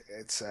RoboCop.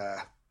 It's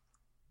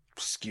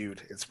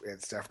skewed.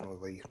 It's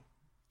definitely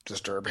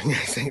disturbing, I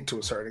think, to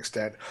a certain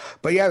extent.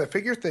 But yeah, the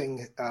figure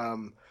thing,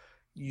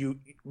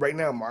 right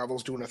now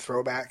Marvel's doing a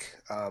throwback.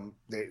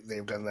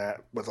 They've done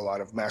that with a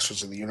lot of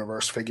Masters of the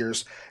Universe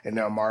figures, and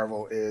now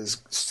Marvel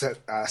is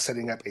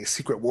setting up a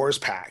Secret Wars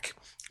pack.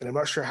 And I'm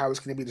not sure how it's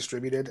going to be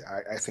distributed.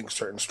 I think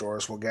certain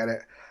stores will get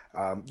it.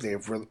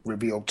 They've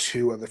revealed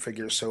 2 of the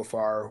figures so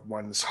far.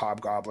 One's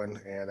Hobgoblin,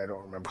 and I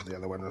don't remember who the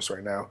other one is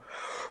right now.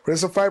 But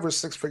it's a 5 or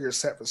 6 figure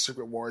set for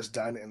Secret Wars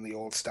done in the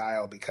old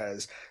style,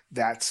 because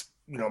that's,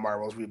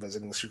 Marvel's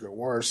revisiting Secret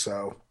Wars,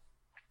 so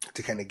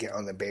to kind of get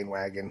on the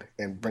bandwagon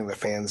and bring the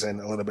fans in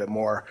a little bit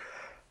more.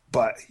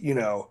 But,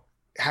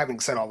 having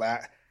said all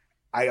that,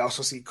 I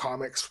also see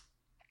comics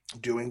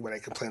doing what I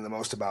complain the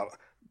most about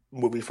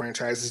movie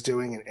franchises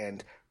doing,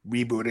 and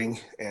rebooting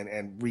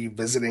and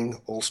revisiting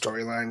old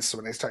storylines. So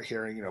when I start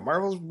hearing,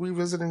 Marvel's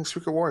revisiting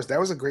Secret Wars, that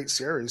was a great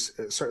series.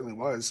 It certainly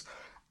was.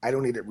 I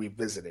don't need it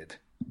revisited.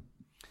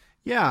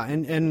 Yeah,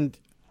 and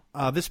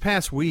this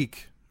past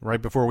week,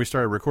 right before we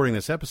started recording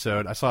this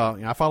episode,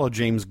 I followed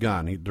James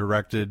Gunn. He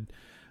directed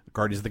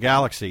Guardians of the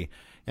Galaxy,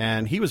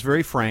 and he was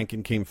very frank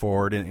and came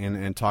forward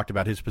and talked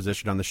about his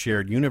position on the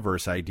shared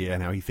universe idea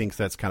and how he thinks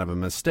that's kind of a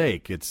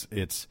mistake. It's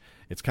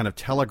kind of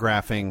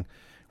telegraphing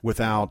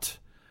without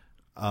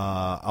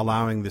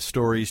allowing the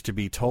stories to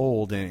be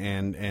told,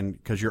 and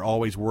because you're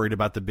always worried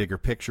about the bigger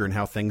picture and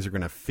how things are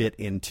going to fit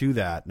into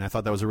that. And I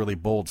thought that was a really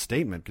bold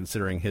statement,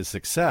 considering his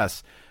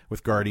success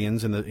with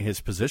Guardians and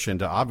his position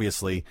to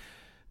obviously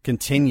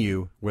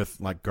continue with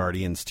like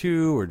Guardians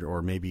 2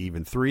 or maybe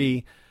even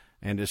 3,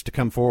 and just to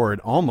come forward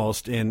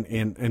almost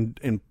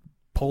in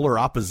polar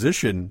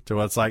opposition to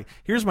what's like,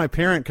 here's my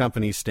parent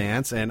company's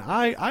stance, and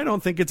I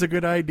don't think it's a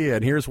good idea,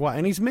 and here's why.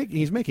 And he's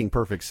making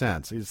perfect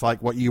sense. It's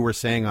like what you were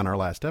saying on our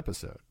last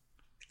episode.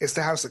 It's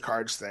the House of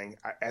Cards thing.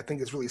 I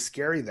think it's really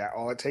scary that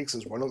all it takes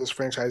is one of those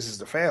franchises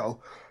to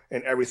fail,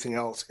 and everything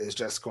else is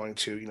just going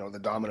to, the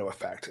domino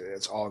effect.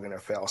 It's all going to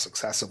fail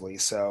successively.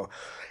 So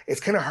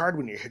it's kind of hard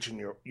when you're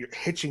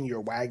hitching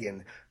your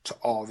wagon to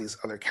all these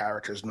other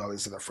characters and all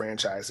these other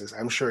franchises.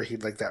 I'm sure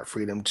he'd like that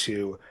freedom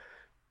to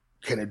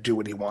kind of do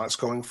what he wants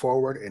going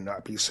forward and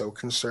not be so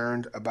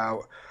concerned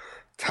about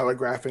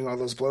telegraphing all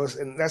those blows.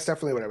 And that's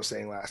definitely what I was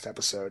saying last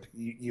episode.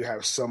 You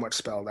have so much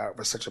spelled out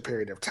for such a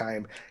period of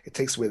time. It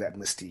takes away that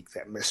mystique,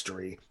 that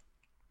mystery.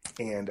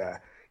 And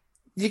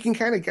you can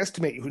kind of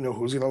guesstimate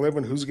who's going to live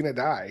and who's going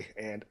to die.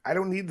 And I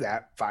don't need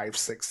that 5,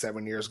 6,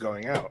 7 years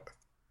going out.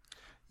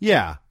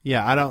 Yeah.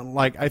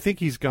 I think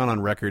he's gone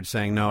on record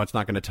saying, no, it's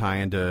not going to tie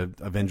into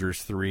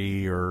Avengers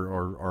 3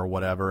 or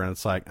whatever. And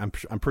it's like, I'm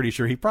pretty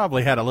sure he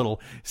probably had a little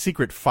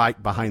secret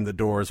fight behind the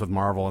doors with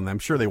Marvel, and I'm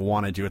sure they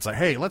wanted to. It's like,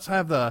 hey, let's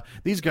have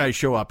these guys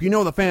show up.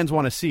 The fans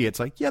want to see it. It's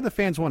like, yeah, the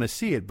fans want to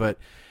see it, but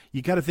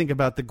you got to think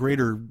about the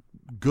greater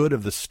good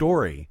of the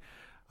story.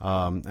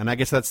 And I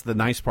guess that's the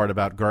nice part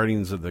about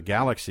Guardians of the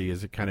Galaxy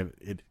is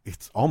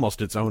it's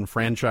almost its own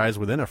franchise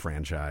within a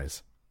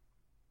franchise.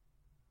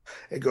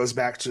 It goes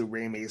back to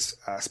Raimi's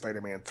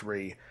Spider-Man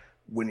 3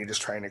 when you're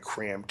just trying to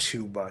cram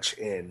too much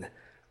in.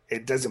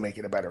 It doesn't make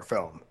it a better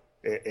film.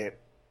 It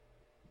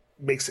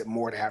makes it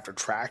more to have to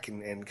track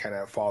and kind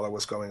of follow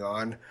what's going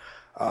on.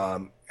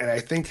 And I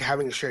think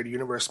having a shared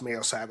universe may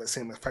also have the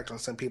same effect on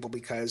some people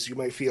because you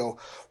might feel,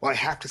 well, I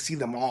have to see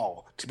them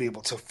all to be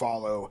able to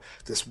follow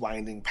this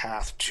winding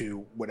path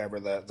to whatever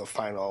the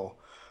final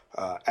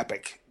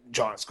epic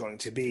jaunt's going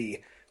to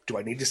be. Do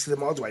I need to see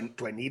them all? Do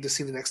I need to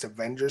see the next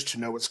Avengers to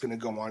know what's going to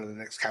go on in the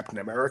next Captain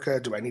America?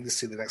 Do I need to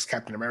see the next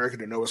Captain America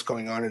to know what's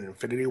going on in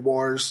Infinity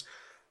Wars?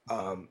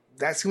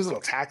 That seems a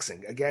little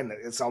taxing. Again,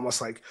 it's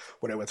almost like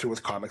what I went through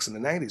with comics in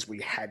the 90s.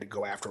 We had to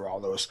go after all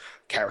those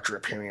character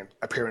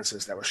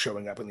appearances that were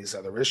showing up in these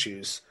other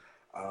issues.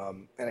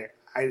 And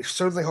I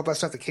certainly hope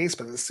that's not the case,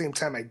 but at the same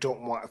time, I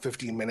don't want a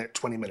 15-minute,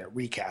 20-minute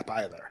recap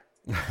either.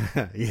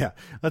 Yeah,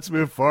 let's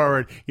move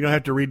forward. You don't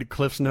have to read the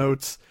Cliff's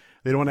Notes.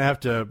 They don't want to have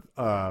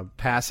to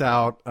pass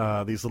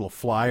out these little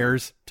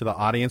flyers to the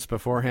audience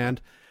beforehand.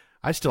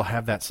 I still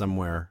have that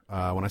somewhere.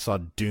 When I saw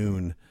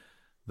Dune,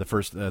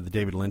 the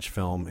David Lynch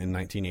film in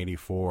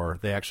 1984,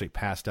 they actually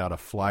passed out a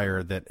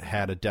flyer that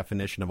had a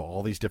definition of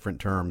all these different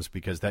terms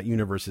because that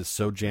universe is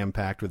so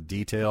jam-packed with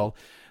detail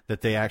that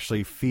they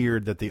actually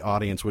feared that the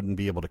audience wouldn't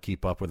be able to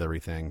keep up with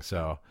everything.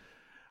 So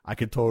I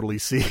could totally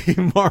see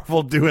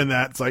Marvel doing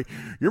that. It's like,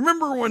 you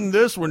remember when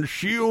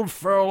S.H.I.E.L.D.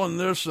 fell and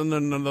this, and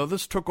then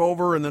this took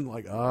over, and then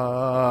like,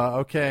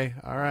 okay,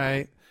 all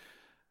right.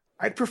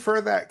 I'd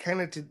prefer that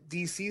kind of to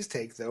DC's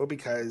take, though,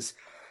 because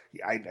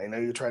I know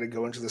you try to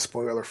go into the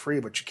spoiler-free,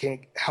 but you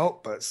can't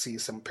help but see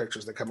some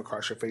pictures that come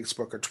across your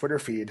Facebook or Twitter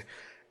feed.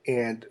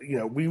 And,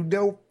 we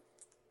know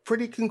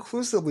pretty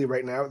conclusively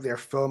right now they're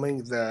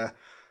filming the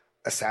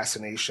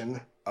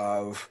assassination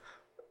of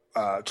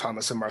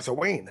Thomas and Martha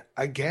Wayne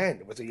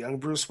again with a young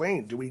Bruce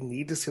Wayne. Do we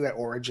need to see that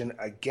origin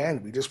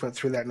again? We just went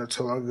through that not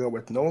too long ago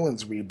with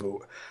Nolan's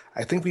reboot.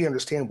 I think we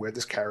understand where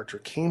this character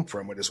came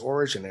from, what his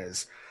origin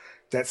is.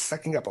 That's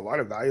sucking up a lot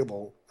of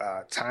valuable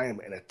time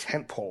in a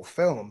tentpole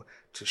film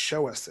to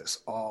show us this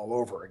all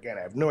over again.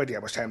 I have no idea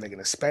how much time they're going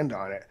to spend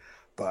on it,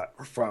 but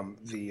from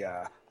the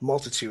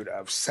multitude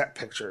of set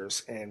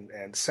pictures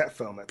and set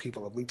film that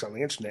people have leaked on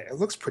the internet, it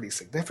looks pretty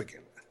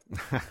significant.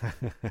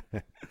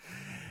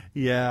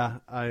 Yeah,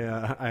 I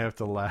have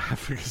to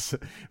laugh because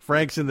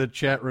Frank's in the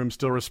chat room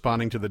still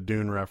responding to the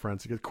Dune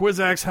reference. He goes,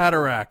 Kwisatz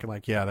Haderach. I'm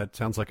like, yeah, that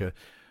sounds like a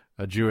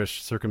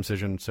Jewish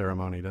circumcision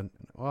ceremony.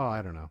 Well,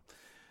 I don't know.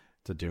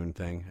 It's a Dune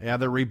thing. Yeah,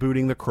 they're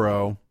rebooting The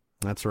Crow.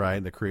 That's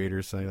right. The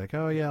creators say like,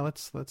 oh yeah,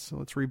 let's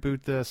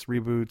reboot this.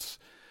 Reboots.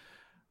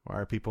 Why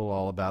are people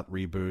all about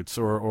reboots?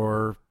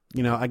 Or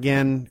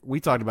again,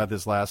 we talked about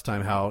this last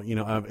time. How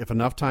if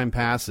enough time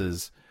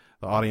passes,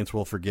 the audience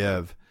will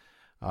forgive.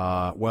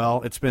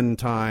 Well, it's been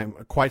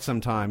quite some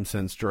time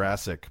since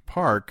Jurassic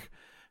Park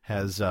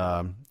has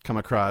come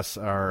across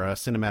our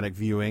cinematic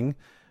viewing.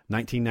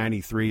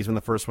 1993 is when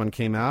the first one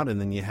came out, and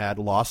then you had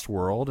Lost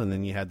World, and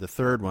then you had the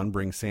third one,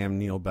 bring Sam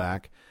Neill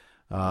back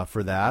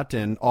for that,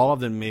 and all of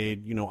them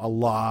made a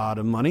lot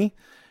of money.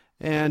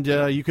 And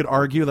you could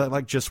argue that,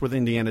 like just with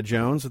Indiana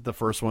Jones, that the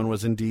first one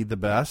was indeed the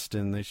best,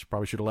 and they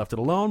probably should have left it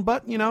alone.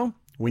 But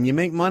when you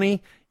make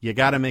money, you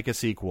got to make a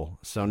sequel.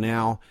 So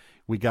now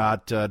we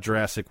got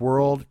Jurassic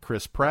World,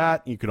 Chris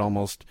Pratt. You could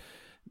almost,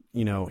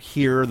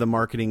 hear the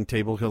marketing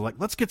table go like,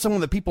 let's get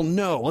someone that people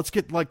know. Let's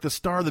get like the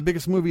star of the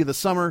biggest movie of the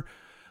summer.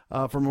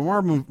 from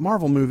a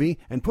Marvel movie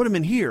and put him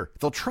in here.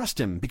 They'll trust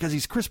him because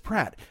he's Chris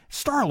Pratt,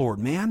 Star-Lord,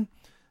 man.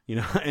 You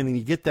know, and then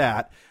you get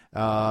that.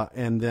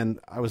 And then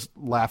I was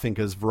laughing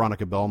because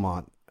Veronica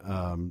Belmont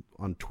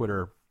on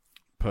Twitter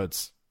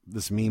puts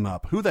this meme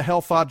up. Who the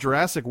hell thought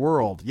Jurassic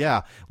World?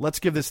 Yeah, let's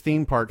give this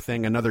theme park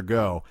thing another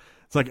go.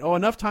 It's like, oh,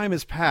 enough time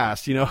has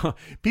passed. You know,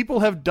 people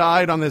have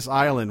died on this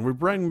island. We're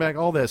bringing back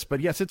all this. But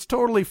yes, it's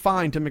totally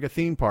fine to make a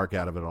theme park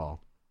out of it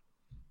all.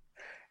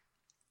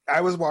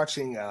 I was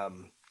watching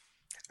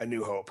A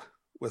New Hope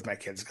with my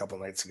kids a couple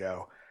nights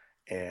ago,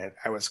 and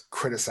I was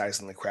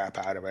criticizing the crap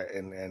out of it.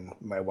 And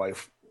my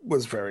wife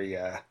was very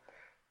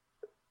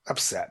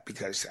upset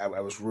because I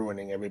was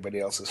ruining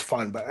everybody else's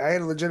fun. But I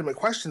had legitimate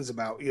questions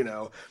about, you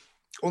know,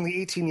 only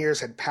 18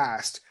 years had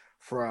passed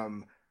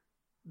from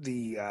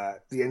the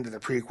end of the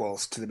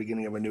prequels to the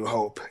beginning of A New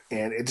Hope,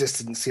 and it just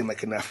didn't seem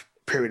like enough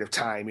period of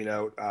time. You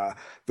know,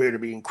 Vader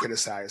being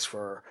criticized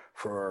for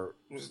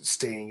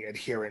staying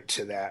adherent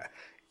to that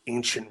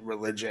ancient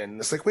religion.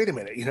 It's like, wait a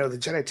minute, you know, the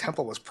Jedi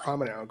Temple was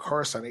prominent on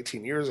Coruscant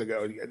 18 years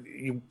ago.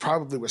 You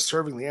probably were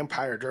serving the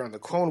Empire during the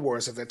Clone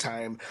Wars at the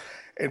time,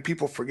 and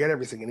people forget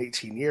everything in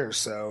 18 years.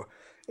 So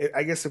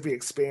I guess if we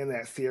expand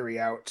that theory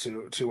out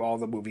to all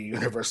the movie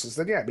universes,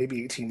 then yeah,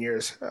 maybe 18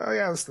 years. Oh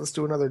yeah, let's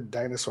do another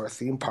dinosaur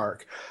theme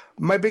park.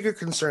 My bigger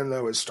concern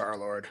though is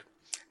Star-Lord,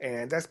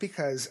 and that's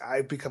because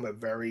I've become a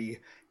very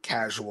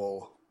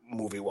casual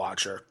movie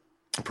watcher.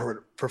 I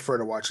prefer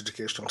to watch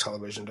educational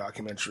television,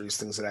 documentaries,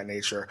 things of that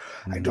nature.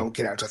 Mm-hmm. I don't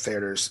get out to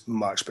theaters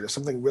much, but if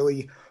something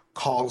really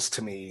calls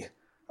to me,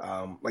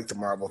 like the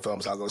Marvel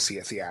films, I'll go see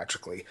it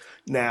theatrically.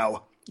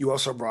 Now, you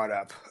also brought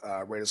up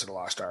Raiders of the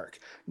Lost Ark.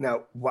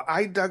 Now, what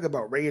I dug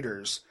about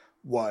Raiders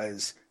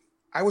was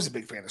I was a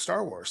big fan of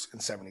Star Wars in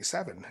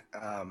 77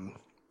 and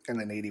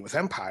then 80 with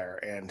Empire.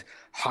 And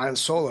Han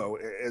Solo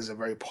is a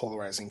very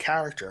polarizing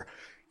character.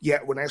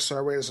 Yet when I saw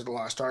Raiders of the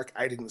Lost Ark,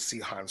 I didn't see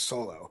Han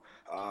Solo.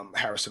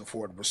 Harrison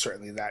Ford was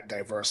certainly that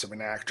diverse of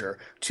an actor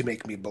to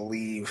make me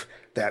believe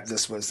that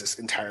this was this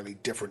entirely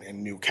different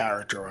and new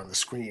character on the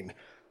screen.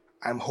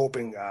 I'm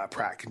hoping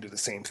Pratt can do the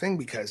same thing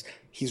because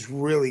he's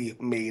really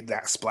made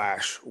that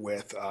splash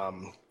with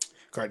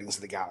Guardians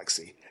of the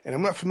Galaxy. And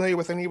I'm not familiar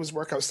with any of his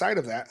work outside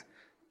of that,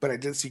 but I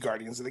did see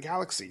Guardians of the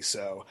Galaxy.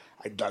 So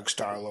I dug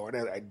Star-Lord.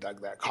 I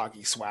dug that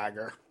cocky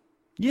swagger.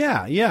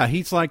 Yeah,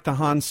 he's like the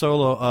Han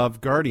Solo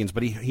of Guardians,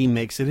 but he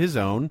makes it his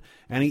own,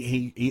 and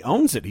he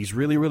owns it. He's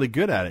really, really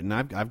good at it, and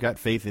I've got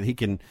faith that he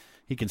can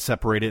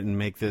separate it and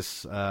make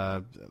this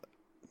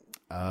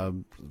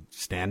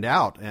stand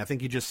out. And I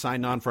think he just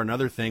signed on for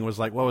another thing. Was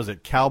like, what was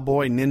it,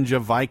 Cowboy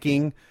Ninja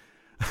Viking?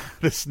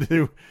 This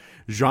new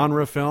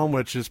genre film,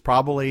 which is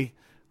probably,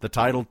 the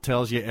title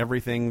tells you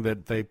everything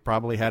that they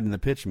probably had in the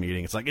pitch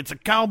meeting. It's like, it's a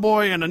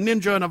cowboy and a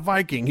ninja and a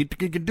Viking. He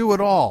could do it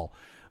all.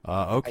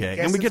 Okay,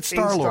 and we get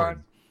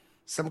Star-Lord.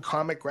 Some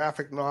comic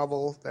graphic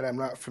novel that I'm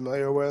not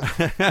familiar with.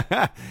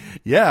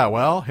 Yeah,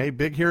 well, hey,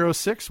 Big Hero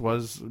 6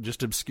 was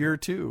just obscure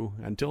too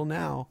until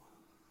now.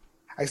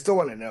 I still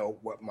want to know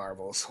what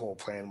Marvel's whole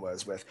plan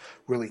was with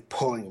really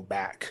pulling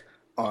back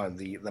on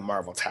the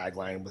Marvel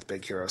tagline with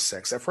Big Hero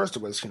 6. At first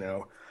it was, you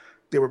know,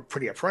 they were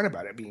pretty upfront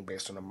about it being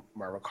based on a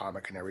Marvel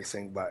comic and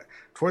everything, but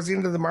towards the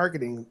end of the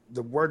marketing,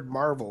 the word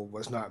Marvel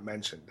was not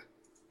mentioned.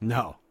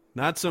 No,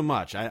 not so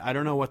much. I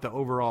don't know what the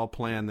overall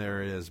plan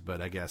there is,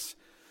 but I guess,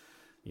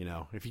 you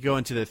know, if you go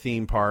into the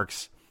theme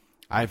parks,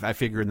 I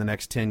figure in the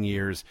next 10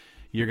 years,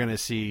 you're going to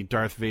see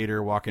Darth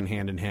Vader walking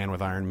hand in hand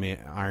with Iron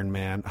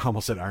Man. I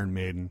almost said Iron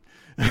Maiden.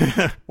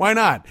 Why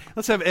not?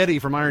 Let's have Eddie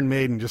from Iron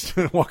Maiden just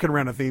walking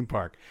around a theme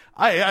park.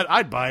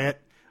 I'd buy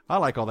it. I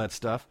like all that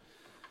stuff.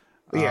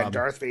 Yeah,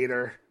 Darth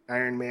Vader,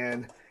 Iron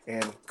Man,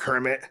 and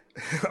Kermit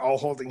all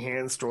holding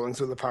hands, strolling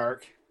through the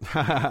park.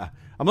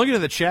 I'm looking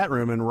at the chat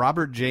room, and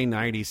Robert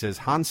J90 says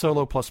Han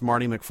Solo plus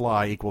Marty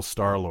McFly equals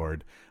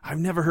Star-Lord. I've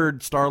never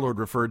heard Star-Lord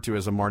referred to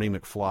as a Marty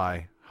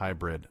McFly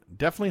hybrid.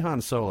 Definitely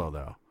Han Solo,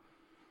 though.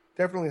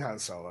 Definitely Han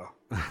Solo.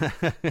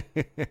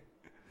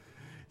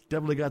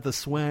 Definitely got the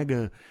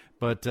swagger.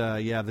 But,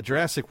 yeah, the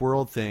Jurassic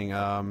World thing,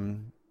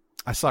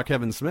 I saw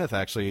Kevin Smith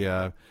actually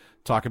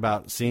talk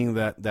about seeing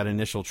that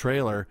initial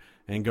trailer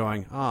and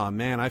going, oh,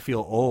 man, I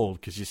feel old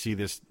because you see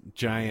this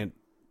giant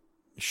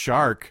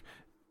shark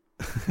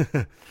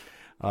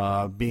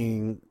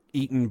being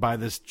eaten by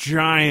this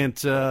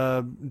giant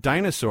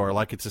dinosaur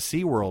like it's a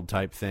SeaWorld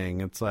type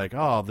thing. It's like,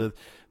 oh,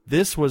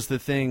 this was the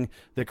thing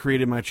that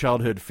created my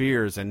childhood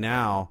fears, and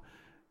now,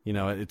 you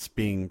know, it's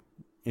being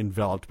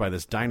enveloped by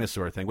this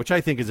dinosaur thing, which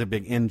I think is a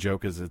big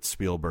in-joke as it's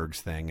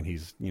Spielberg's thing, and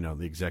he's, you know,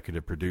 the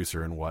executive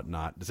producer and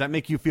whatnot. Does that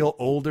make you feel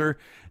older,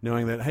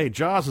 knowing that, hey,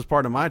 Jaws was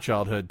part of my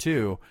childhood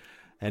too,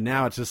 and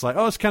now it's just like,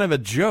 oh, it's kind of a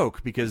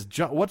joke, because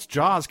what's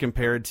Jaws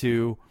compared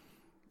to,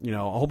 you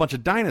know, a whole bunch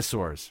of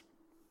dinosaurs?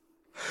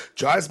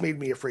 Jaws made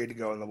me afraid to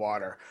go in the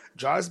water.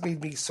 Jaws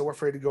made me so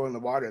afraid to go in the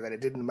water that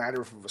it didn't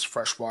matter if it was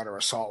fresh water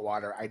or salt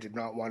water. I did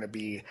not want to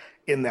be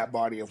in that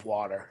body of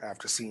water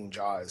after seeing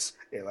Jaws.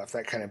 It left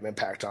that kind of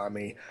impact on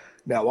me.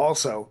 Now,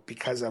 also,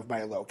 because of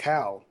my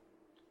locale,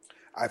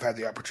 I've had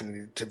the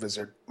opportunity to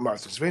visit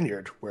Martha's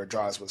Vineyard, where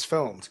Jaws was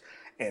filmed,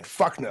 and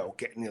fuck no,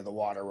 getting near the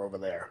water over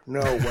there.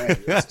 No way.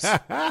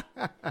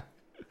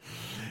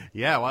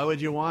 Yeah, why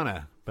would you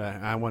wanna? But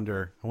I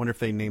wonder if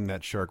they named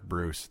that shark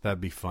Bruce.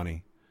 That'd be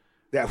funny.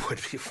 That would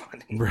be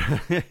funny.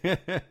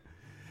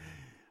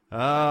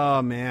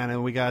 Oh man,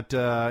 and we got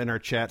in our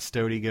chat,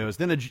 Stody goes,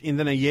 then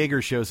a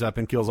Jaeger shows up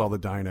and kills all the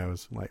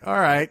dinos. I'm like, all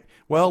right,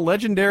 well,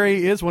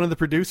 Legendary is one of the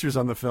producers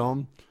on the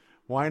film.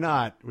 Why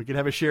not? We could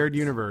have a shared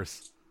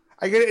universe.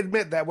 I gotta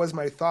admit, that was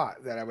my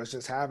thought that I was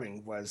just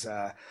having was,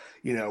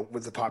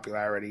 with the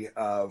popularity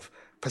of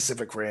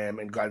Pacific Rim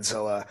and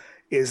Godzilla,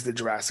 is the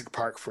Jurassic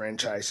Park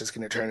franchise just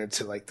going to turn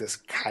into like this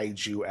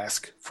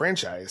kaiju-esque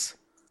franchise?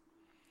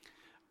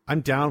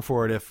 I'm down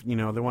for it if, they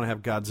want to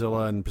have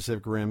Godzilla and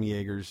Pacific Rim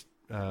Jaegers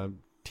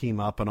team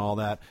up and all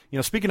that.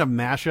 Speaking of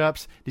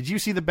mashups, did you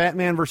see the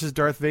Batman versus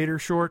Darth Vader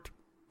short?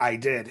 I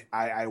did.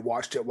 I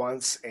watched it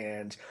once,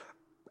 and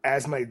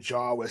as my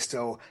jaw was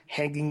still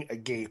hanging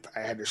agape,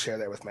 I had to share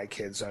that with my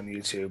kids on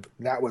YouTube.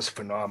 That was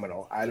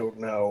phenomenal. I don't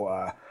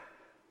know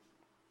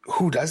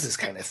who does this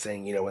kind of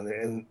thing,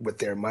 with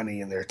their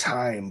money and their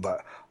time,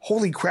 but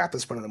holy crap,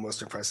 it's one of the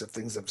most impressive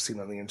things I've seen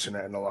on the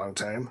internet in a long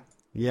time.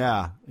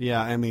 Yeah.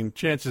 I mean,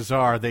 chances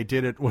are they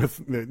did it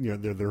with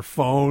their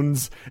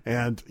phones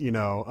and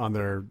on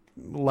their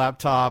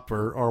laptop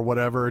or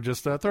whatever.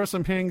 Just throw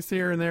some pings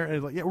here and there.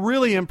 And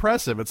really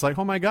impressive. It's like,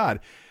 oh my god,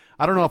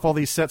 I don't know if all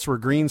these sets were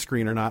green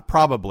screen or not.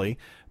 Probably,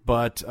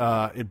 but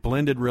it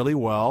blended really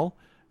well.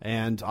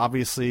 And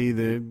obviously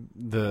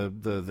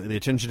the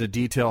attention to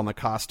detail on the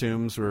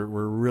costumes were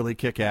really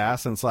kick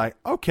ass. And it's like,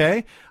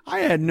 okay, I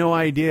had no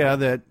idea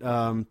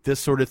that this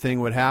sort of thing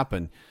would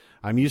happen.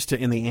 I'm used to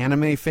in the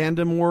anime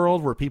fandom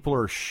world where people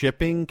are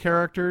shipping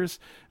characters.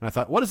 And I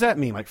thought, what does that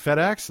mean? Like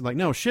FedEx? I'm like,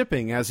 no,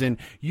 shipping as in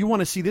you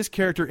want to see this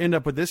character end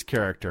up with this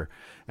character.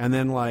 And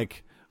then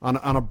like on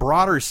a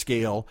broader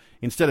scale,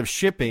 instead of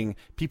shipping,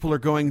 people are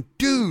going,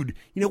 dude,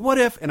 what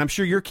if, and I'm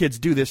sure your kids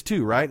do this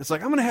too, right? It's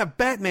like, I'm going to have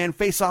Batman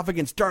face off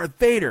against Darth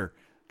Vader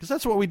because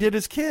that's what we did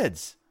as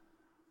kids.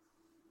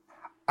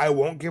 I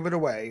won't give it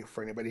away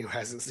for anybody who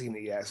hasn't seen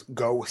it yet.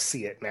 Go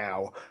see it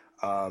now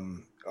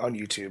on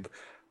YouTube.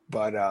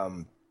 But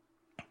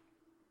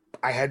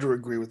I had to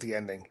agree with the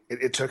ending.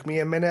 It took me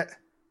a minute,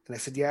 and I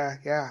said, yeah,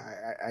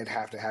 I'd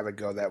have to have it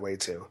go that way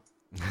too.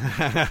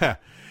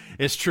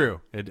 It's true.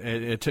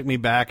 It took me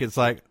back. It's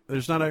like,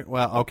 there's not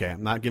okay,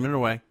 I'm not giving it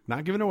away.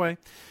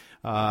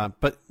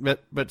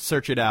 But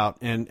search it out.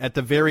 And at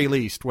the very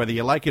least, whether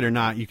you like it or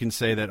not, you can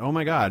say that, oh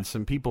my God,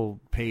 some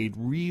people paid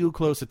real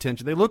close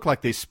attention. They look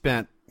like they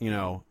spent,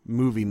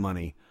 movie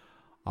money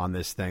on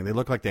this thing. They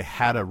look like they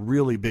had a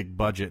really big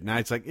budget. Now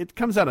it's like, it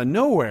comes out of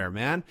nowhere,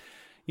 man.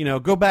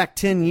 Go back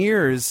 10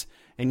 years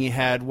and you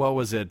had, what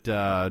was it?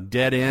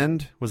 Dead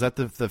End. Was that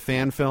the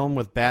fan film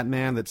with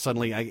Batman that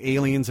suddenly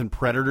aliens and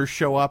predators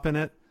show up in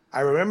it?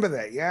 I remember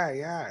that.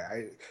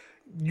 Yeah.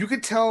 You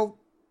could tell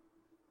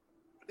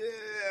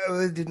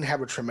they didn't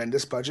have a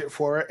tremendous budget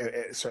for it.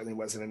 It certainly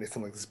wasn't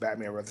anything like this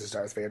Batman versus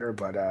Darth Vader,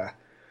 but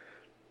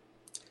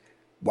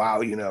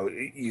wow,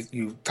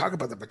 you talk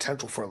about the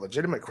potential for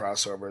legitimate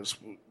crossovers.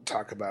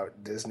 Talk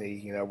about Disney,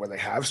 where they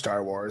have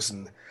Star Wars,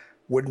 and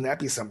wouldn't that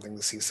be something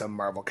to see some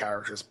Marvel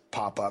characters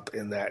pop up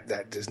in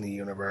that Disney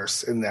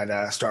universe, in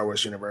that Star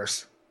Wars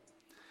universe?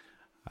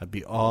 I'd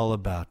be all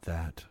about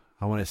that.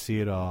 I want to see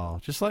it all.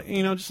 Just like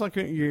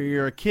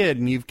you're a kid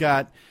and you've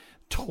got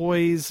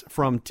toys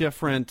from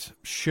different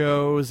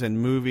shows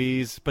and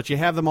movies, but you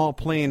have them all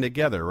playing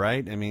together,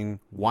 right? I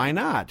mean, why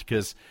not?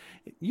 Because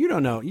you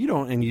don't know, you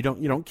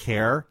don't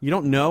care, you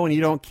don't know, and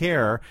you don't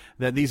care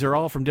that these are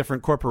all from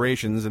different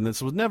corporations, and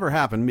this would never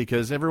happen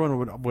because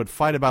everyone would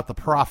fight about the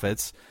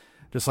profits,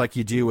 just like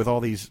you do with all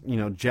these,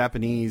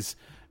 Japanese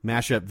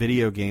mashup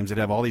video games that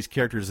have all these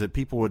characters that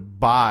people would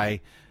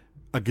buy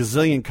a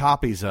gazillion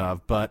copies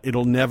of, but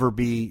it'll never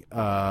be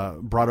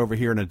brought over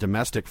here in a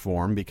domestic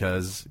form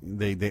because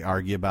they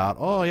argue about,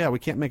 oh yeah, we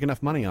can't make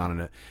enough money on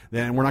it.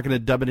 Then we're not going to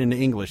dub it into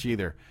English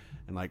either.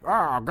 And like,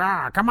 oh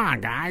God, come on,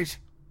 guys.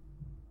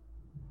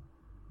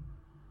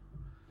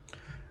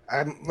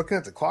 I'm looking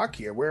at the clock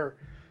here. We're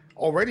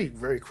already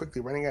very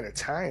quickly running out of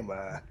time.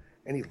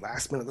 Any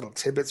last-minute little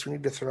tidbits we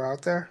need to throw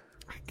out there?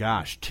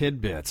 Gosh,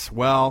 tidbits.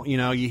 Well,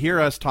 you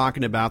hear us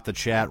talking about the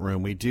chat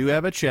room. We do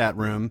have a chat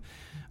room.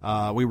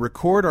 We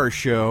record our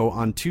show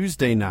on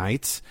Tuesday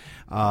nights.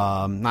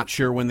 Not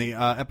sure when the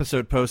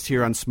episode posts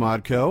here on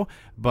Smodco,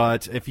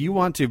 but if you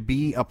want to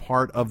be a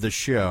part of the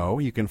show,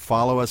 you can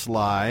follow us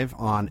live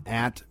on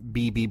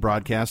 @BB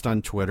Broadcast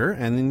on Twitter,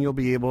 and then you'll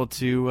be able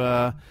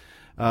to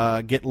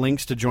get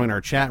links to join our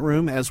chat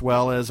room as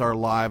well as our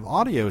live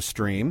audio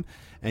stream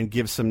and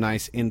give some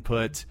nice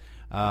input.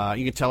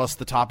 You can tell us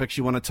the topics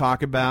you want to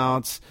talk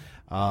about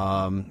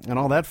and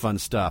all that fun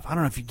stuff. I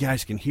don't know if you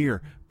guys can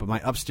hear, but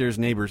my upstairs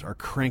neighbors are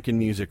cranking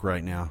music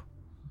right now.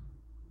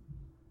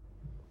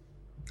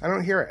 I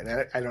don't hear it,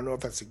 and I don't know if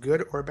that's a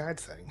good or a bad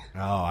thing.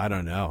 Oh, I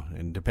don't know.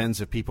 It depends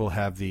if people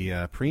have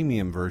the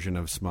premium version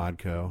of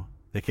Smodco.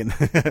 they can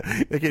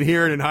they can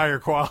hear it in higher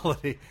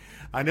quality.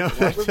 I know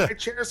that was my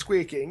chair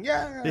squeaking.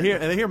 Yeah,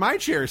 they hear my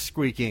chair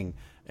squeaking,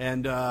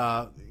 and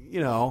my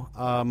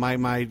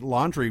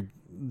laundry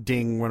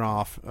ding went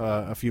off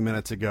a few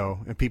minutes ago,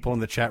 and people in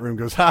the chat room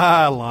goes,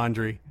 "Ha,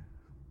 laundry."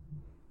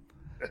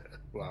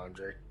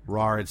 Laundry.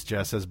 Rar, it's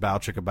Jess, says bow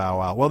chicka bow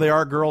wow. Well, there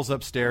are girls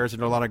upstairs,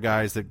 and there are a lot of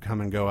guys that come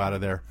and go out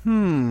of there.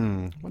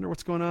 Wonder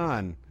what's going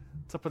on.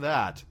 What's up with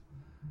that?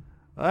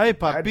 Hey,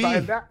 puppy.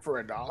 I'd buy that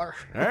for $1.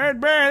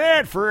 I'd buy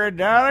that for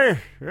 $1.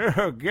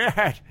 Oh,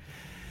 God.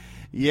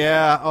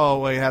 Yeah.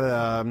 Oh, we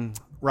had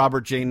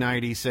Robert J.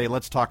 90 say,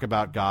 let's talk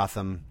about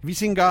Gotham. Have you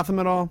seen Gotham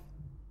at all?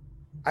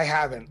 I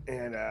haven't,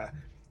 and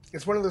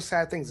it's one of those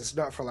sad things. It's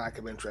not for lack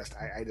of interest.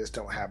 I just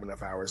don't have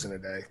enough hours in a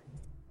day.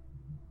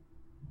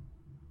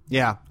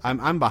 Yeah,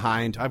 I'm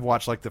behind. I've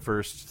watched like the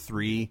first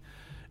 3,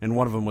 and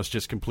one of them was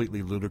just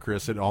completely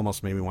ludicrous. It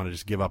almost made me want to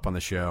just give up on the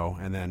show.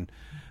 And then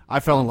I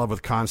fell in love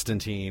with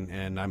Constantine,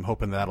 and I'm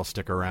hoping that'll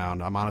stick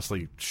around. I'm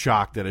honestly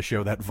shocked that a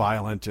show that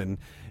violent and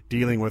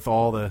dealing with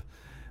all the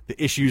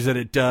issues that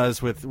it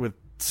does with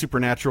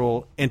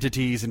supernatural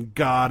entities and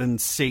God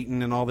and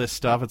Satan and all this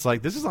stuff. It's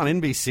like, this is on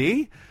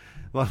NBC?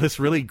 Well, this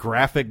really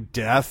graphic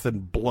death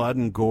and blood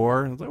and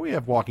gore. It's like, we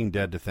have Walking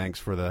Dead to thanks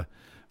for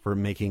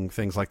making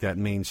things like that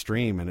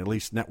mainstream, and at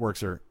least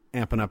networks are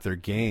amping up their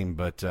game.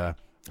 But I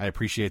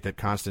appreciate that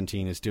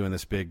Constantine is doing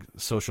this big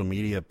social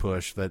media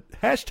push that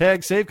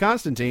 #Save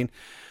Constantine.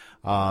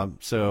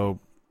 So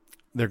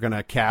they're going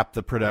to cap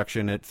the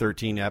production at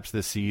 13 eps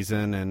this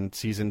season, and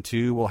season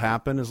 2 will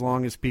happen as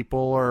long as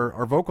people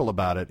are vocal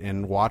about it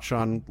and watch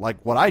on,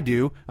 like what I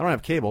do. I don't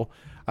have cable.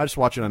 I just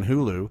watch it on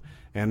Hulu.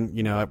 And,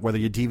 whether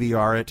you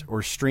DVR it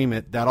or stream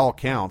it, that all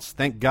counts.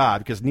 Thank God,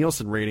 because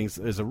Nielsen ratings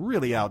is a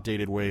really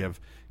outdated way of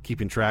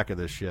keeping track of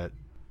this shit.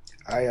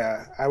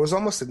 I was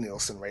almost a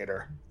Nielsen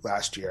rater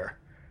last year.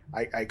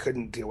 I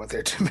couldn't deal with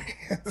their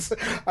demands.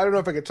 I don't know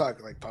if I could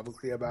talk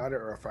publicly about it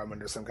or if I'm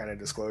under some kind of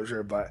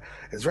disclosure, but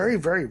it's very,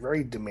 very,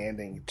 very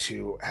demanding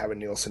to have a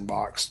Nielsen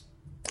box,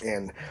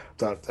 and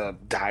the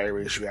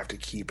diaries you have to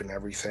keep and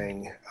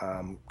everything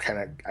kind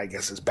of, I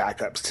guess, as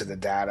backups to the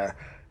data.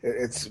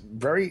 It's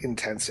very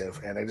intensive,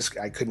 and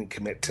I couldn't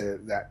commit to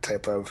that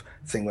type of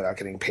thing without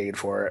getting paid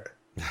for it.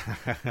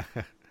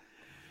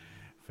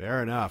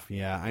 Fair enough.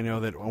 Yeah, I know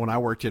that when I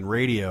worked in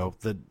radio,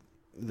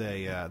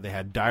 they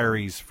had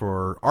diaries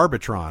for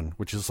Arbitron,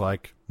 which is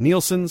like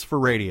Nielsen's for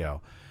radio.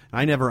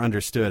 I never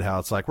understood how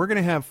it's like, we're going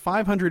to have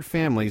 500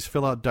 families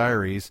fill out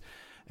diaries,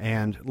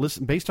 and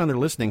based on their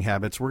listening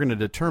habits, we're going to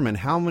determine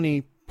how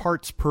many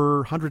parts per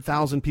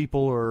 100,000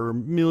 people or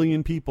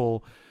million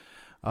people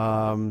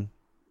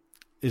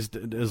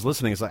is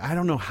listening. It's like, I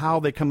don't know how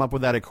they come up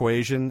with that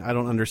equation. I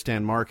don't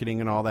understand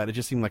marketing and all that. It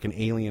just seemed like an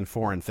alien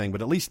foreign thing.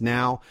 But at least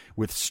now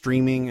with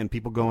streaming and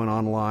people going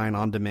online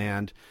on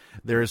demand,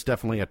 there is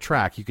definitely a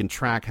track. You can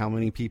track how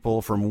many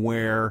people from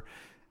where,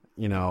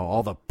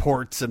 all the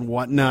ports and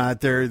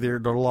whatnot, they're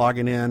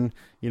logging in.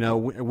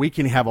 We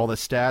can have all the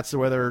stats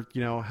of whether,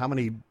 how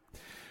many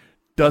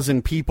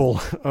dozen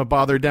people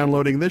bother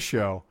downloading this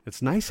show.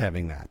 It's nice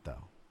having that,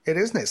 though. It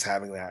is nice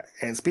having that.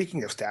 And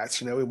speaking of stats,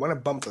 we want to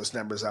bump those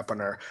numbers up on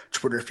our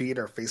Twitter feed,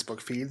 our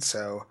Facebook feed.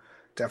 So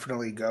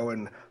definitely go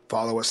and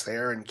follow us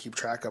there and keep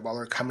track of all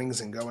our comings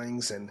and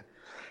goings. And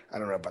I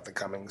don't know about the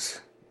comings.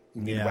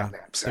 You need wet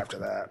naps after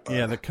that. But.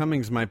 Yeah, the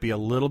comings might be a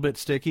little bit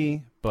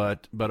sticky,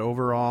 but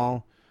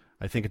overall,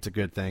 I think it's a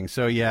good thing.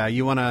 So yeah,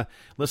 you want to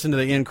listen to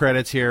the end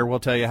credits here. We'll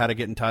tell you how to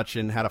get in touch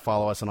and how to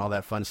follow us and all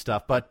that fun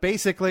stuff. But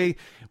basically,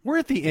 we're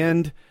at the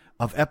end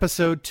of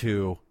episode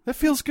 2. That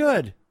feels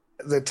good.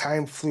 The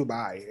time flew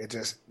by. It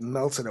just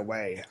melted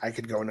away. I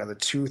could go another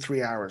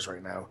 2-3 hours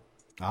right now.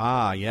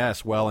 Ah,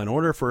 yes. Well, in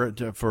order for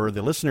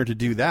the listener to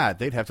do that,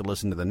 they'd have to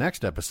listen to the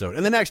next episode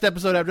and the next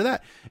episode after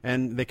that.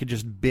 And they could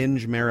just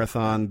binge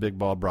marathon Big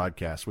Ball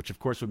Broadcast, which, of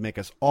course, would make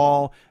us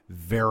all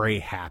very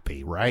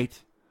happy, right?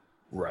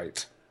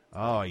 Right.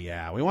 Oh,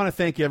 yeah. We want to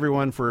thank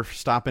everyone for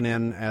stopping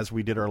in as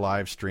we did our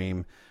live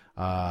stream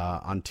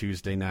on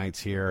Tuesday nights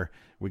here.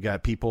 We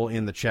got people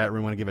in the chat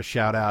room. I want to give a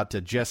shout out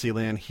to Jesse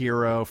Lynn,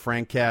 Hero,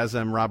 Frank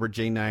Chasm, Robert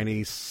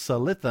J90,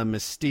 Salitha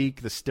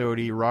Mystique, The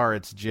Stody, Rar,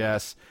 it's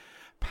Jess,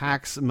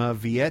 Pax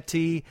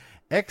Mavietti,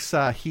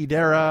 Exa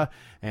Hidera,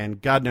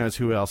 and God knows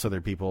who else other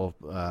people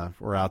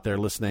were out there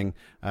listening.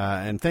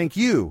 And thank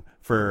you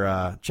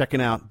for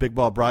checking out Big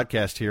Ball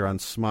Broadcast here on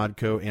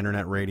Smodco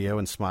Internet Radio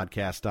and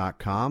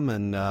smodcast.com.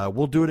 And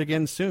we'll do it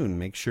again soon.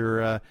 Make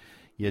sure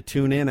you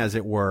tune in, as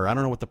it were. I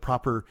don't know what the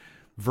proper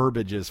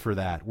verbiage is for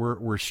that.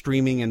 We're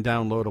streaming and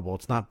downloadable.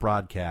 It's not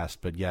broadcast,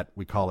 but yet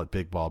we call it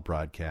Big Ball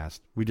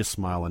Broadcast. We just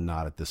smile and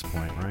nod at this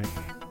point, right?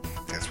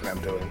 That's what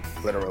I'm doing.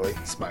 Literally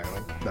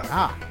smiling. No.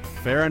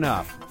 Fair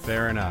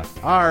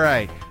enough. All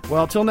right.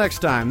 Well, till next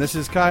time, this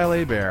is Kyle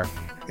Hebert.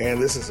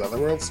 And this is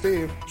Otherworld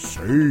Steve.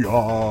 See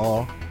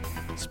ya.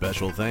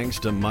 Special thanks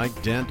to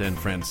Mike Dent and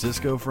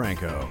Francisco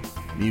Franco.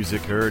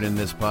 Music heard in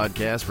this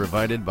podcast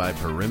provided by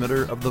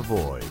Perimeter of the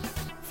Void.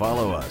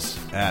 Follow us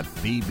at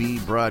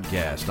BB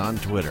Broadcast on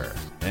Twitter.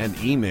 and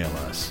email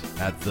us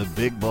at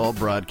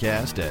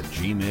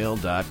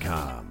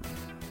thebigballbroadcast@gmail.com.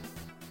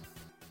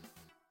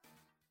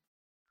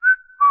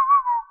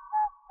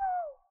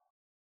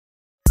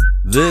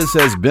 This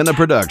has been a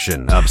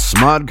production of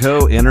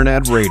Smodco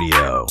Internet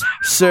Radio.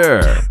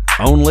 Sir,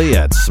 only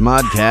at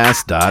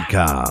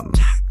smodcast.com.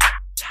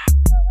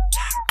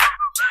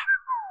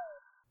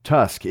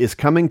 Tusk is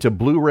coming to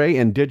Blu-ray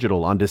and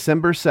digital on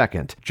December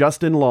 2nd.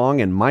 Justin Long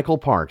and Michael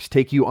Parks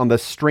take you on the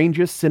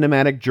strangest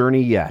cinematic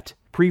journey yet.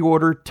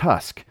 Pre-order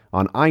Tusk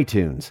on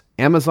iTunes,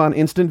 Amazon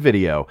Instant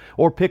Video,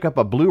 or pick up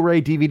a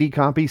Blu-ray DVD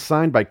copy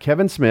signed by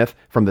Kevin Smith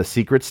from The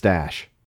Secret Stash.